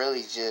is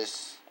really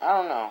just, I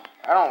don't know.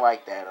 I don't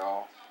like that at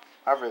all.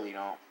 I really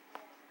don't.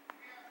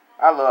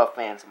 I love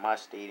fans in my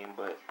stadium,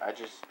 but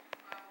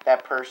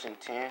that person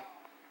 10.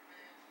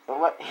 But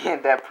what,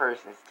 that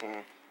person's 10.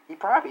 He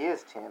probably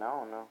is 10, I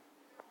don't know.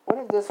 What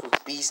if this was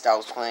Beast I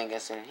was playing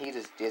against and he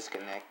just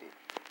disconnected?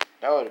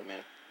 That would have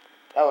been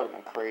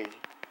crazy.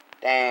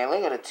 Dang,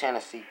 look at the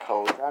Tennessee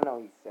coach. I know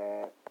he's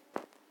sad.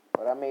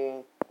 But I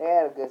mean, they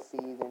had a good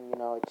season. You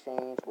know, it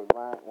changed when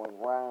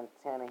Ryan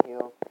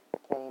Tannehill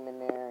came in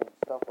there and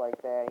stuff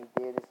like that.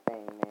 He did his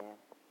thing, man.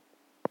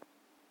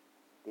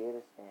 Did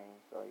his thing.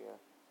 So yeah,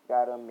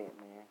 gotta admit,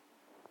 man.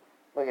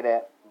 Look at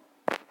that.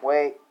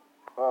 Wait.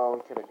 Oh,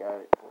 we could have got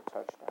it for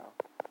a touchdown.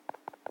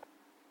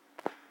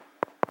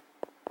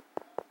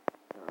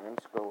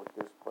 Let's go with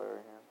this player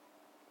here.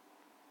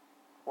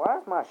 Why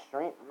is my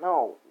stream?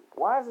 No.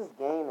 Why is this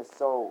game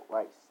so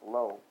like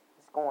slow?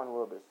 It's going a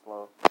little bit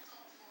slow.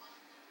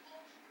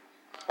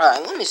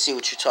 Alright, let me see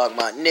what you're talking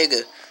about.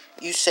 Nigga,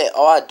 you said,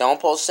 oh, I don't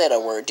supposed to say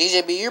that word.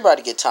 DJB, you're about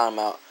to get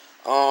timeout.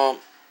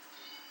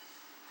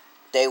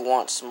 They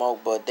want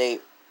smoke, but you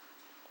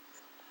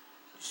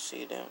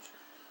see them.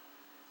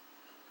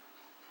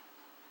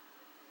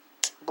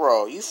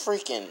 Bro, you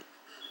freaking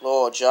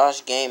Lord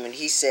Josh Gaming.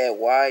 He said,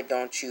 why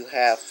don't you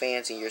have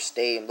fans in your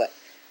stadium? Like,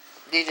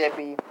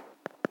 DJB,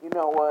 you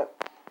know what?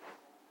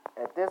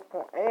 At this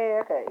point, hey,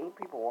 I got 8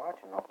 people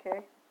watching.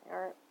 Okay,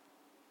 alright.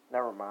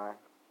 Never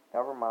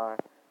mind.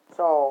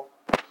 So,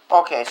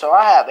 okay, so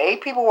I have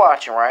 8 people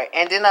watching, right?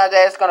 And then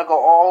that's going to go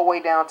all the way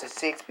down to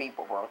 6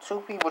 people, bro. 2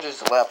 people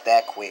just left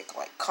that quick.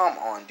 Like, come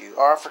on, dude.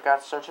 Oh, I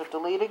forgot to search up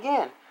delete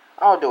again.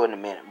 I'll do it in a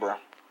minute, bro.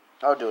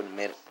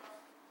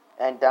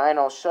 And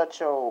Dino, shut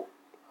your...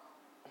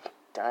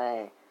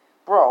 Dang.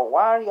 Bro,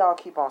 why do y'all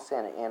keep on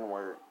saying the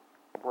N-word?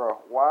 Bro,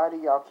 why do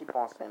y'all keep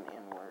on saying the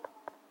N-word?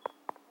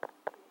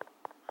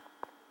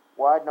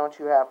 Why don't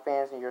you have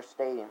fans in your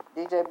stadium?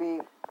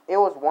 DJB... It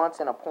was once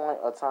in a point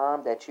of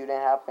time that you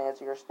didn't have fans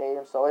in your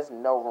stadium, so it's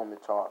no room to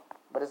talk.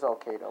 But it's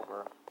okay though,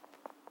 bro.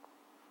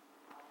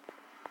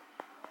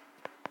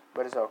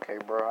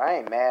 I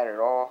ain't mad at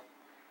all.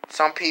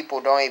 Some people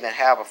don't even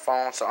have a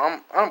phone, so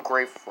I'm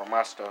grateful for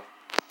my stuff.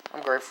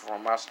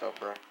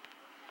 Bro.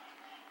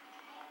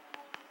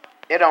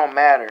 It don't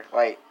matter.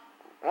 Like,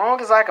 as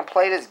long as I can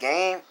play this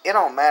game, it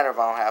don't matter if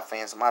I don't have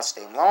fans in my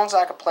stadium. As long as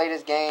I can play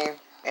this game,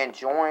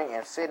 enjoying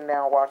and sitting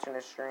down watching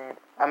this stream.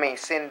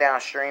 Sitting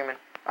down streaming.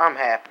 I'm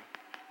happy.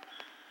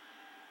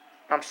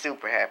 I'm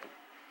super happy.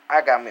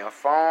 I got me a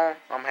phone.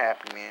 I'm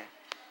happy, man.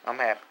 I'm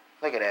happy.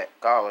 Look at that.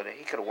 Galladay.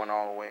 He could have went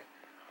all the way.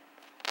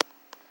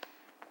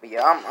 But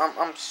yeah,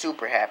 I'm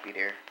super happy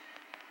there.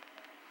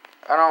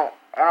 I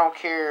don't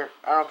care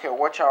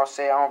what y'all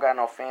say. I don't got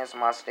no fans in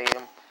my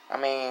stadium.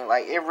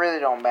 It really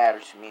don't matter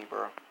to me,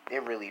 bro.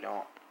 It really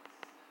don't.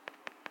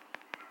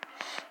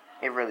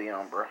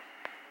 Bro.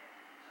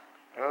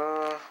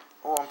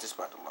 I'm just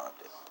about to lob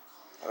that.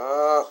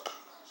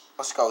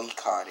 Let's go. He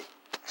caught it.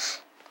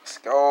 Let's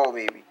go,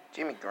 baby.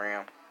 Jimmy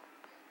Graham.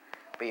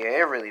 But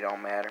yeah, it really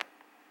don't matter.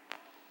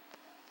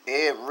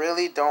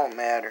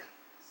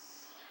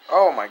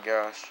 Oh my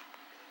gosh.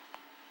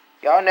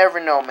 Y'all never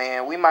know,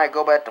 man. We might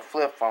go back to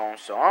flip phones.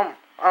 So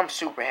I'm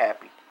super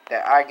happy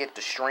that I get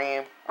to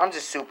stream. I'm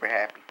just super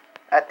happy.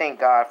 I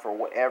thank God for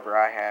whatever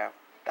I have.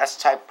 That's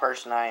the type of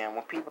person I am.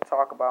 When people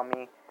talk about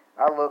me,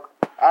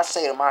 I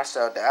say to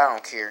myself that I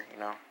don't care, you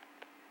know.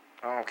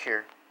 I don't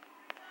care.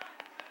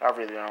 I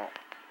really don't.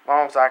 As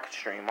long as I can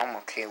stream, I'm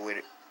okay with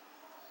it.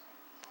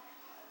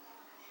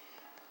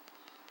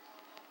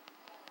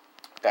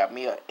 Got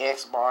me an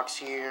Xbox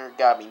here.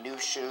 Got me new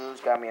shoes.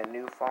 Got me a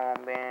new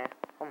phone, man.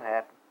 I'm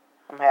happy.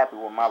 I'm happy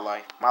with my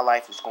life. My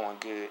life is going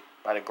good.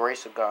 By the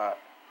grace of God.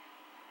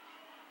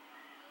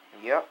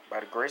 Yep,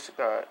 by the grace of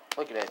God.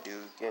 Look at that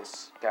dude.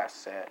 Got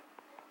sad.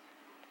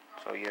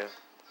 So, yeah.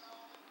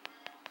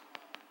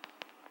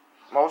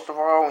 Most of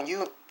all, when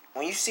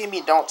you see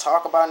me don't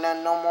talk about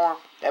nothing no more,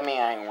 that means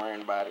I ain't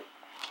worrying about it.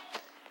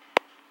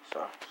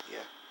 So,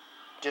 yeah.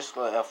 Just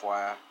a little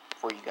FYI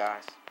for you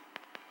guys.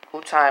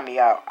 Who timed me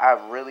out? I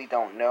really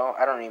don't know.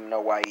 I don't even know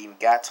why he even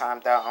got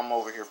timed out. I'm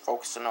over here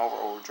focusing over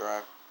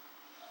overdrive.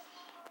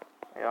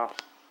 Yeah.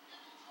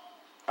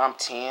 I'm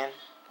 10.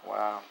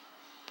 Wow.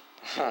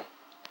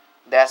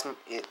 That's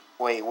it.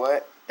 Wait,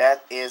 what?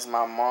 That is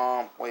my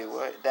mom. Wait,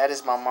 what? That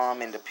is my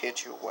mom in the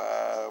picture.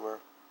 Wow, bro.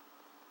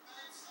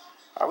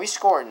 Are we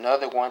scoring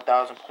another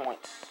 1,000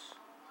 points?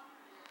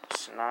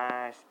 It's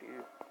nice,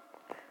 dude.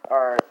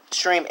 Alright,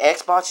 stream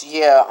Xbox.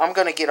 Yeah, I'm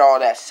gonna get all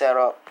that set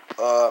up.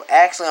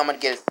 Actually, I'm gonna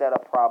get it set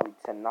up probably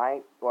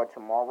tonight or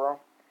tomorrow,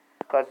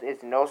 cause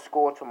it's no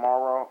school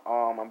tomorrow.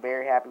 I'm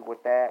very happy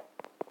with that.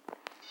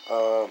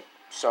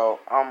 So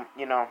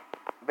you know,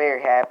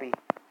 very happy.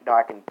 You know,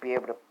 I can be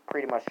able to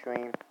pretty much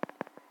stream.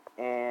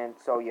 And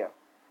so yeah,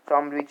 so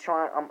I'm gonna be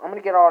trying. I'm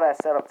gonna get all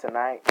that set up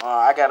tonight.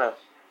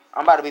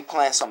 I'm about to be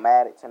playing some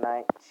Madden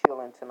tonight,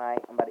 chilling tonight.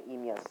 I'm about to eat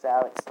me a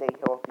salad, stay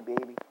healthy,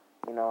 baby.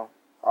 You know,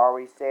 I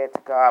already said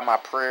to God my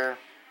prayer,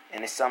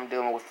 and it's something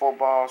dealing with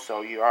football.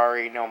 So you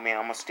already know, man.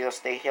 I'm gonna still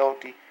stay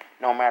healthy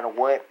no matter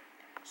what.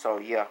 So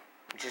yeah,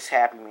 I'm just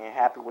happy, man.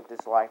 Happy with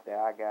this life that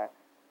I got.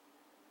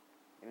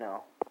 You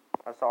know,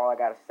 that's all I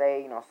gotta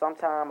say. You know,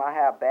 sometimes I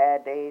have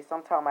bad days.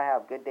 Sometimes I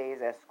have good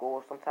days at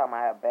school. Sometimes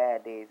I have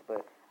bad days.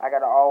 But I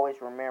gotta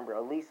always remember,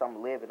 at least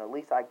I'm living. At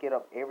least I get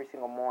up every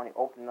single morning,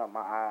 opening up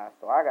my eyes.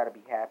 So I gotta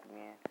be happy,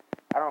 man.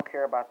 I don't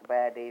care about the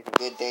bad days and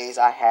good days.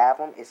 I have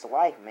them. It's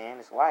life, man.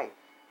 It's life.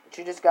 But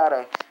you just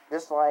gotta,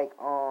 just like,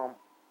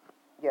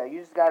 yeah, you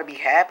just gotta be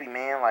happy,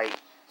 man. Like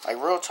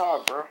real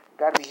talk, bro. You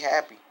gotta be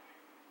happy.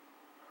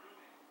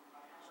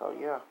 So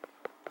yeah,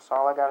 that's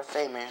all I gotta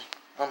say, man.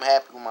 I'm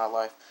happy with my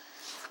life.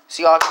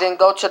 See, y'all didn't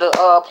go to the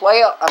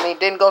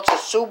didn't go to the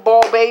Super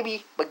Bowl,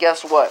 baby. But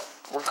guess what?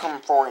 We're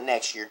coming for it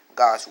next year.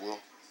 God's will.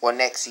 Well,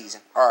 next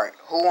season. All right.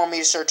 Who want me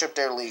to search up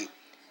their league?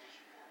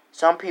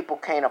 Some people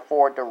can't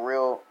afford the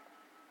real.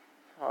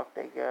 Oh,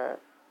 they got.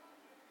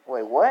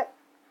 Wait, what?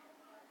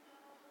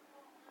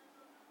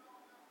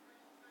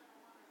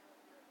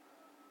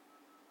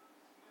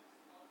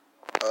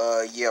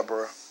 Yeah,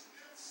 bro.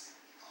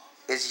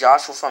 Is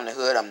Joshua from the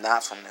hood? I'm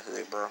not from the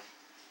hood, bro.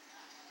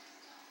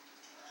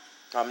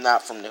 I'm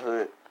not from the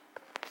hood.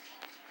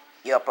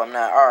 Yep, I'm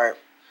not. All right.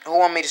 Who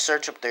want me to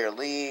search up their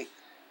league?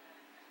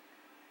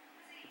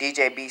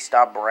 DJB,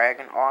 stop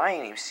bragging. Oh, I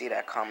ain't even see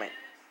that comment.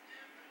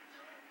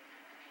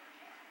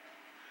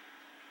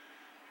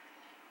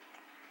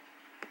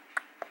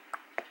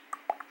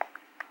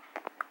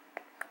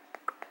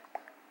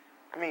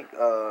 Let me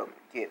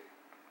get.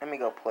 Let me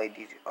go play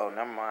DJ. Oh,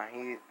 never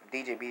mind.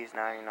 DJB is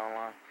not even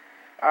online.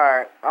 All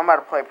right, I'm about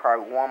to play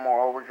probably one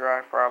more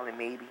overdrive. Probably,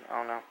 maybe. I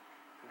don't know.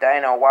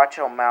 Dino, watch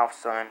your mouth,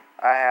 son.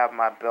 I have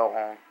my belt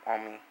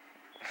on me.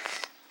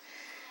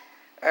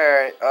 All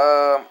right.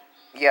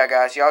 Yeah,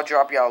 guys, y'all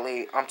drop y'all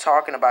lead. I'm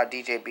talking about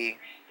DJB.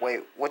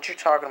 Wait, what you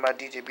talking about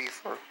DJB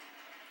for?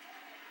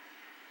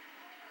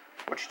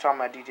 What you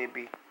talking about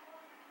DJB?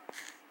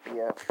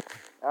 Yeah.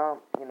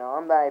 You know,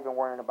 I'm not even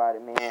worrying about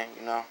it, man.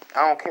 You know,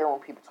 I don't care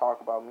when people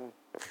talk about me.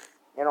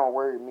 It don't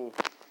worry me.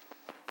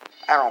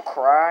 I don't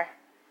cry.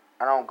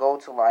 I don't go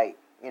to I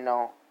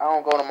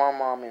don't go to my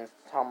mom and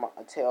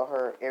tell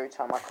her every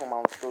time I come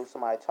home from school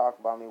somebody talk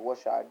about me, what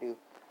should I do?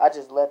 I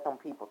just let them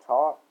people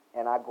talk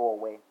and I go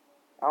away.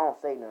 I don't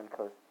say nothing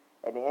because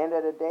at the end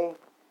of the day,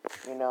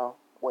 you know,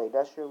 wait,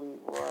 that's your lead,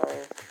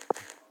 right?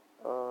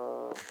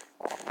 Oh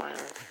man.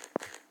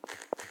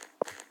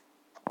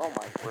 Oh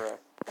my breath.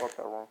 What's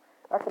that wrong?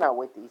 I cannot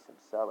wait to eat some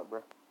salad,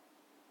 bro.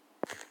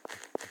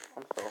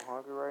 I'm so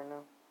hungry right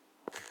now.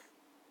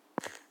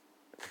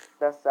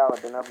 That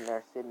salad been up in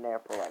there sitting there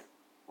for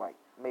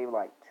maybe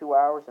 2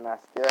 hours and I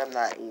still have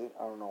not eaten.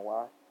 I don't know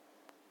why.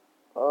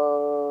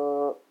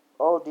 Oh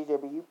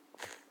DJB, you.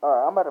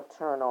 Alright, I'm about to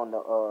turn on the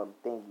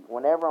thingy.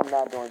 Whenever I'm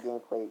not doing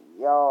gameplay,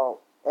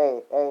 y'all.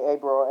 Hey,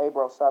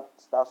 bro, stop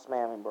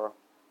spamming, bro.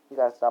 You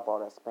gotta stop all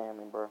that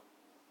spamming, bro.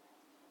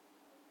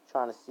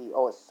 Trying to see.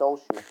 Oh, it's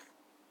social.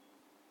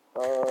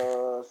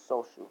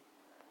 Social.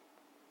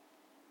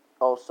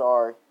 Oh,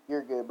 sorry.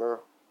 You're good, bro.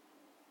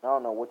 I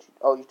don't know what you.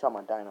 Oh, you talking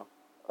about Dino?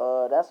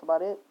 That's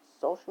about it.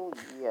 Social.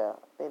 Yeah,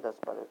 I think that's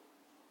about it.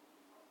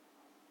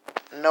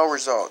 No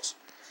results.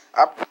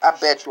 I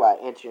bet you I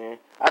enter in.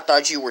 I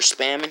thought you were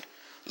spamming.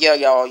 Yeah,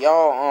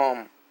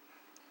 y'all.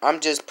 I'm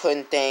just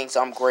putting things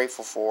I'm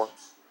grateful for.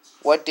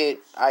 What did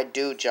I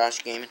do,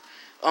 Josh Gaming?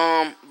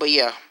 But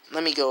yeah,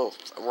 let me go.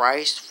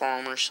 Rice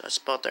Farmers. I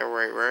spelled that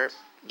right?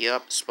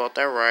 Yep, spelled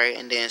that right.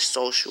 And then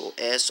social.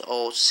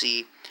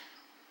 SOCIAL.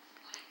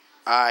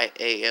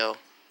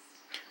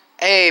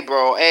 Hey,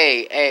 bro.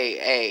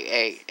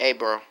 Hey,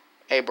 bro.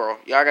 Hey, bro.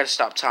 Y'all gotta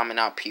stop timing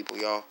out people,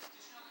 y'all.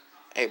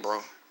 Hey,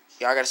 bro.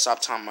 Y'all gotta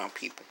stop timing out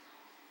people.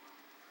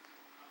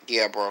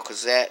 Yeah, bro.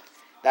 Cause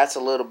that's a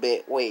little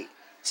bit. Wait.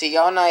 See,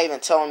 y'all not even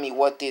telling me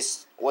what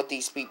these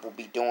people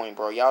be doing,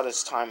 bro. Y'all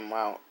just time them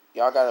out.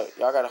 Y'all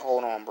gotta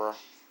hold on, bro.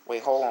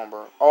 Wait, hold on,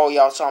 bro. Oh,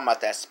 y'all talking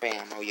about that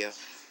spam. Oh yeah.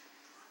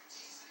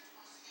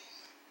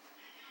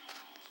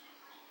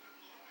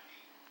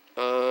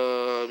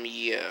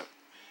 Yeah.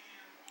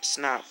 It's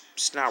not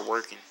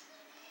working.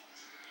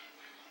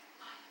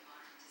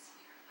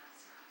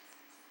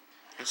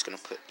 I'm just gonna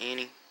put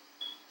any.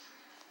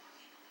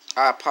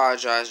 I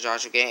apologize,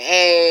 Josh. Again.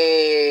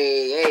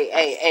 Hey.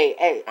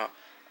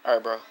 All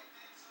right, bro.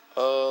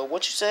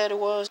 What you said it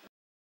was?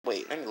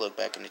 Wait, let me look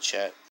back in the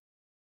chat.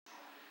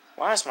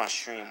 Why is my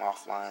stream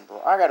offline,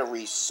 bro? I gotta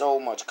read so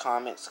much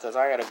comments because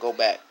I gotta go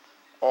back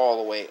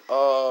all the way.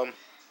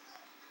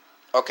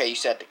 Okay, you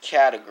said the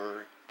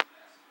category.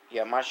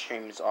 Yeah, my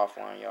stream is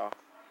offline, y'all.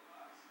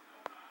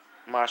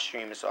 My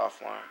stream is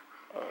offline.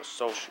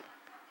 Social.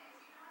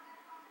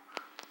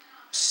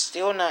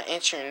 Still not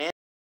entering in.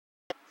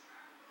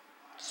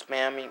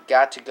 Spamming.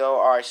 Got to go.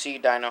 Alright, see you,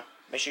 Dino.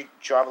 Make sure you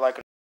drop like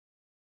a.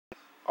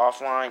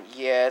 Offline?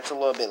 Yeah, it's a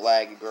little bit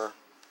laggy, bro.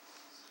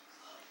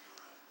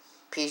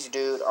 Peace,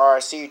 dude.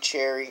 Alright, see you,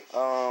 Cherry.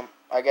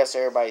 I guess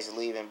everybody's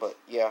leaving, but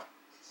yeah.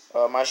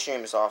 My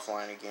stream is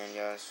offline again,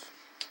 guys.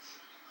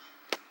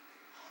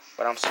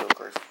 But I'm still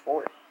grateful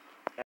for it.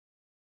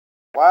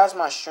 Why is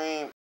my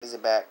stream... Is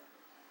it back?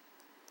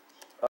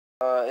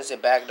 Is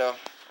it back, though?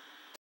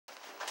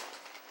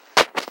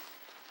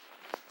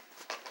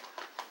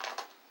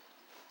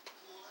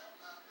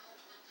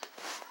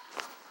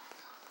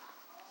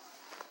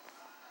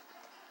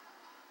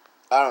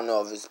 I don't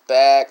know if it's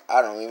back.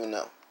 I don't even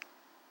know.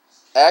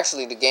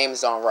 Actually, the game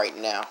is on right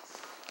now.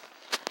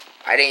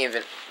 I didn't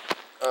even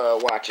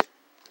watch it.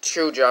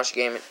 True, Josh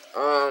Gaming.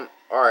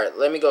 Alright,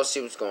 let me go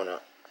see what's going on.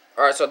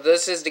 Alright, so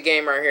this is the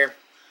game right here.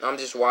 I'm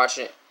just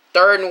watching it.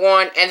 3rd and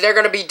 1, and they're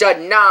gonna be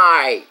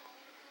denied.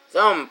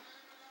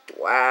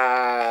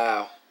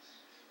 Wow.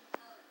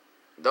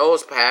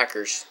 Those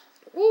Packers.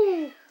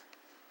 Woo.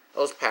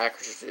 Those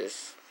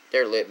Packers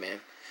they're lit, man.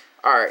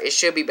 Alright, it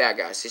should be back,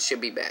 guys. It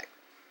should be back.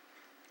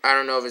 I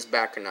don't know if it's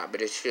back or not,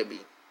 but it should be.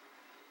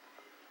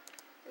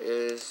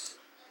 Is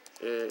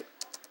it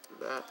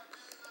back?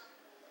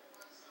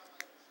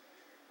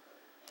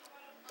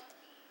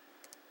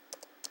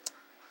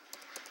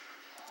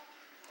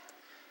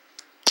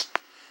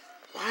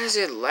 Why is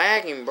it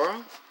lagging,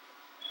 bro?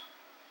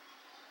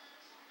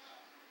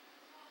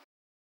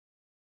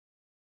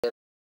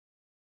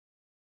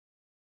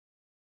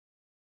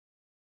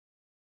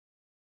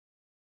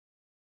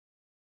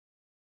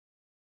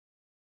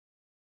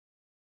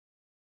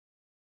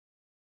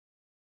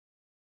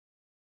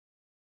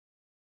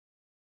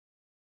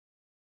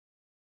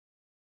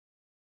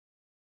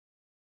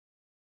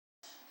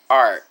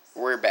 Alright,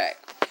 we're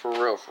back. For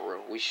real, for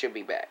real. We should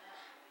be back.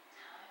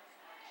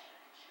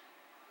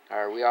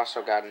 Alright, we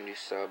also got a new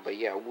sub. But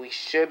yeah, we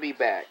should be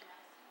back.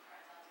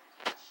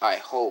 I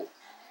hope.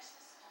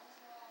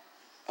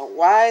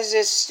 Why is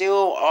it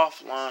still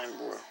offline,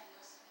 bro?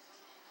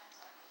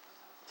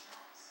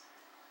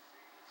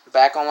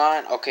 Back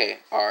online? Okay,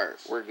 alright,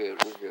 we're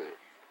good, we're good.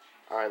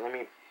 Alright, let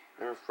me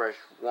refresh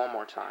one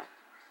more time.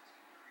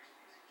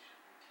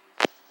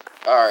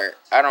 Alright,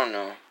 I don't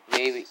know.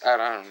 Maybe, I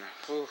don't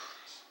know. Oof.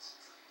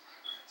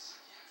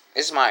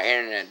 It's my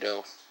internet,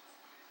 though.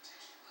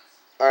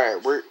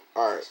 Alright,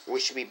 we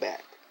should be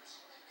back.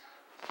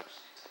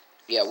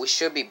 Yeah, we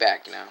should be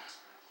back now.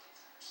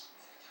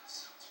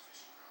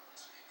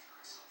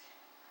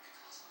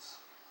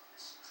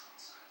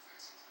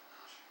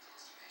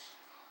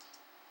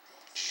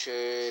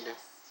 Should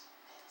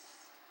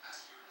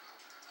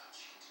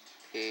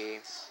be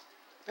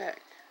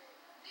back.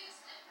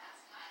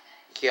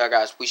 Yeah,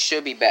 guys, we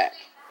should be back.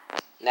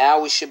 Now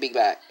we should be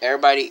back.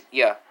 Everybody,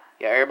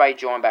 everybody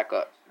join back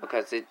up.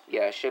 Because it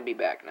should be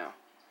back now.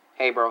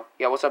 Hey, bro.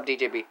 Yeah, what's up,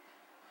 DJB?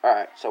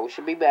 Alright, so we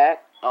should be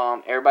back.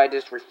 Everybody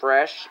just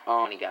refresh.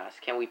 Guys,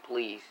 can we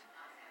please?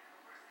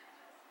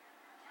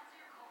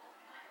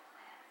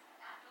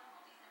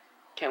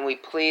 Can we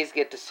please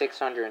get to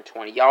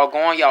 620? Y'all go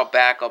on y'all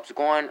backups.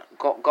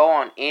 Go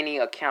on any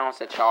accounts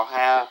that y'all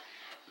have.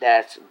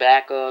 That's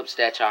backups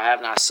that y'all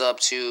have not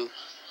subbed to.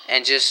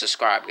 And just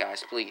subscribe,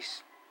 guys,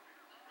 please.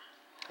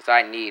 Because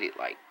I need it,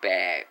 like,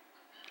 bad.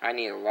 I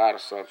need a lot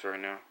of subs right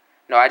now.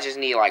 No, I just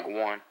need, like,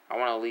 one. I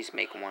want to at least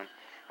make one.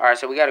 Alright,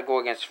 so we got to go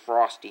against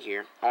Frosty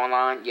here.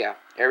 Online, yeah,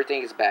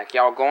 everything is back.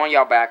 Y'all go on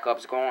y'all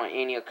backups. Go on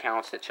any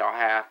accounts that y'all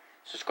have.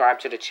 Subscribe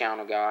to the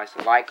channel, guys.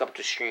 Like up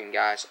the stream,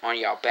 guys. On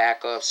y'all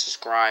backups,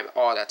 subscribe,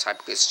 all that type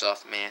of good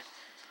stuff, man.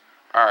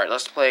 Alright,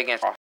 let's play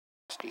against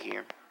Frosty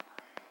here.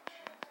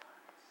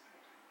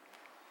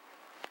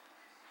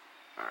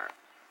 Alright.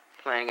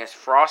 Playing against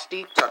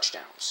Frosty.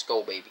 Touchdown. Let's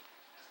go, baby.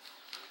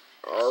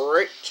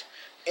 Alright.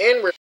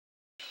 And we're...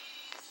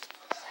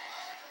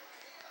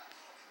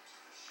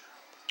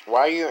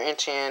 Why are you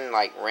entering,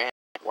 like, random...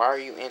 Why are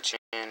you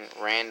entering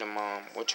random, what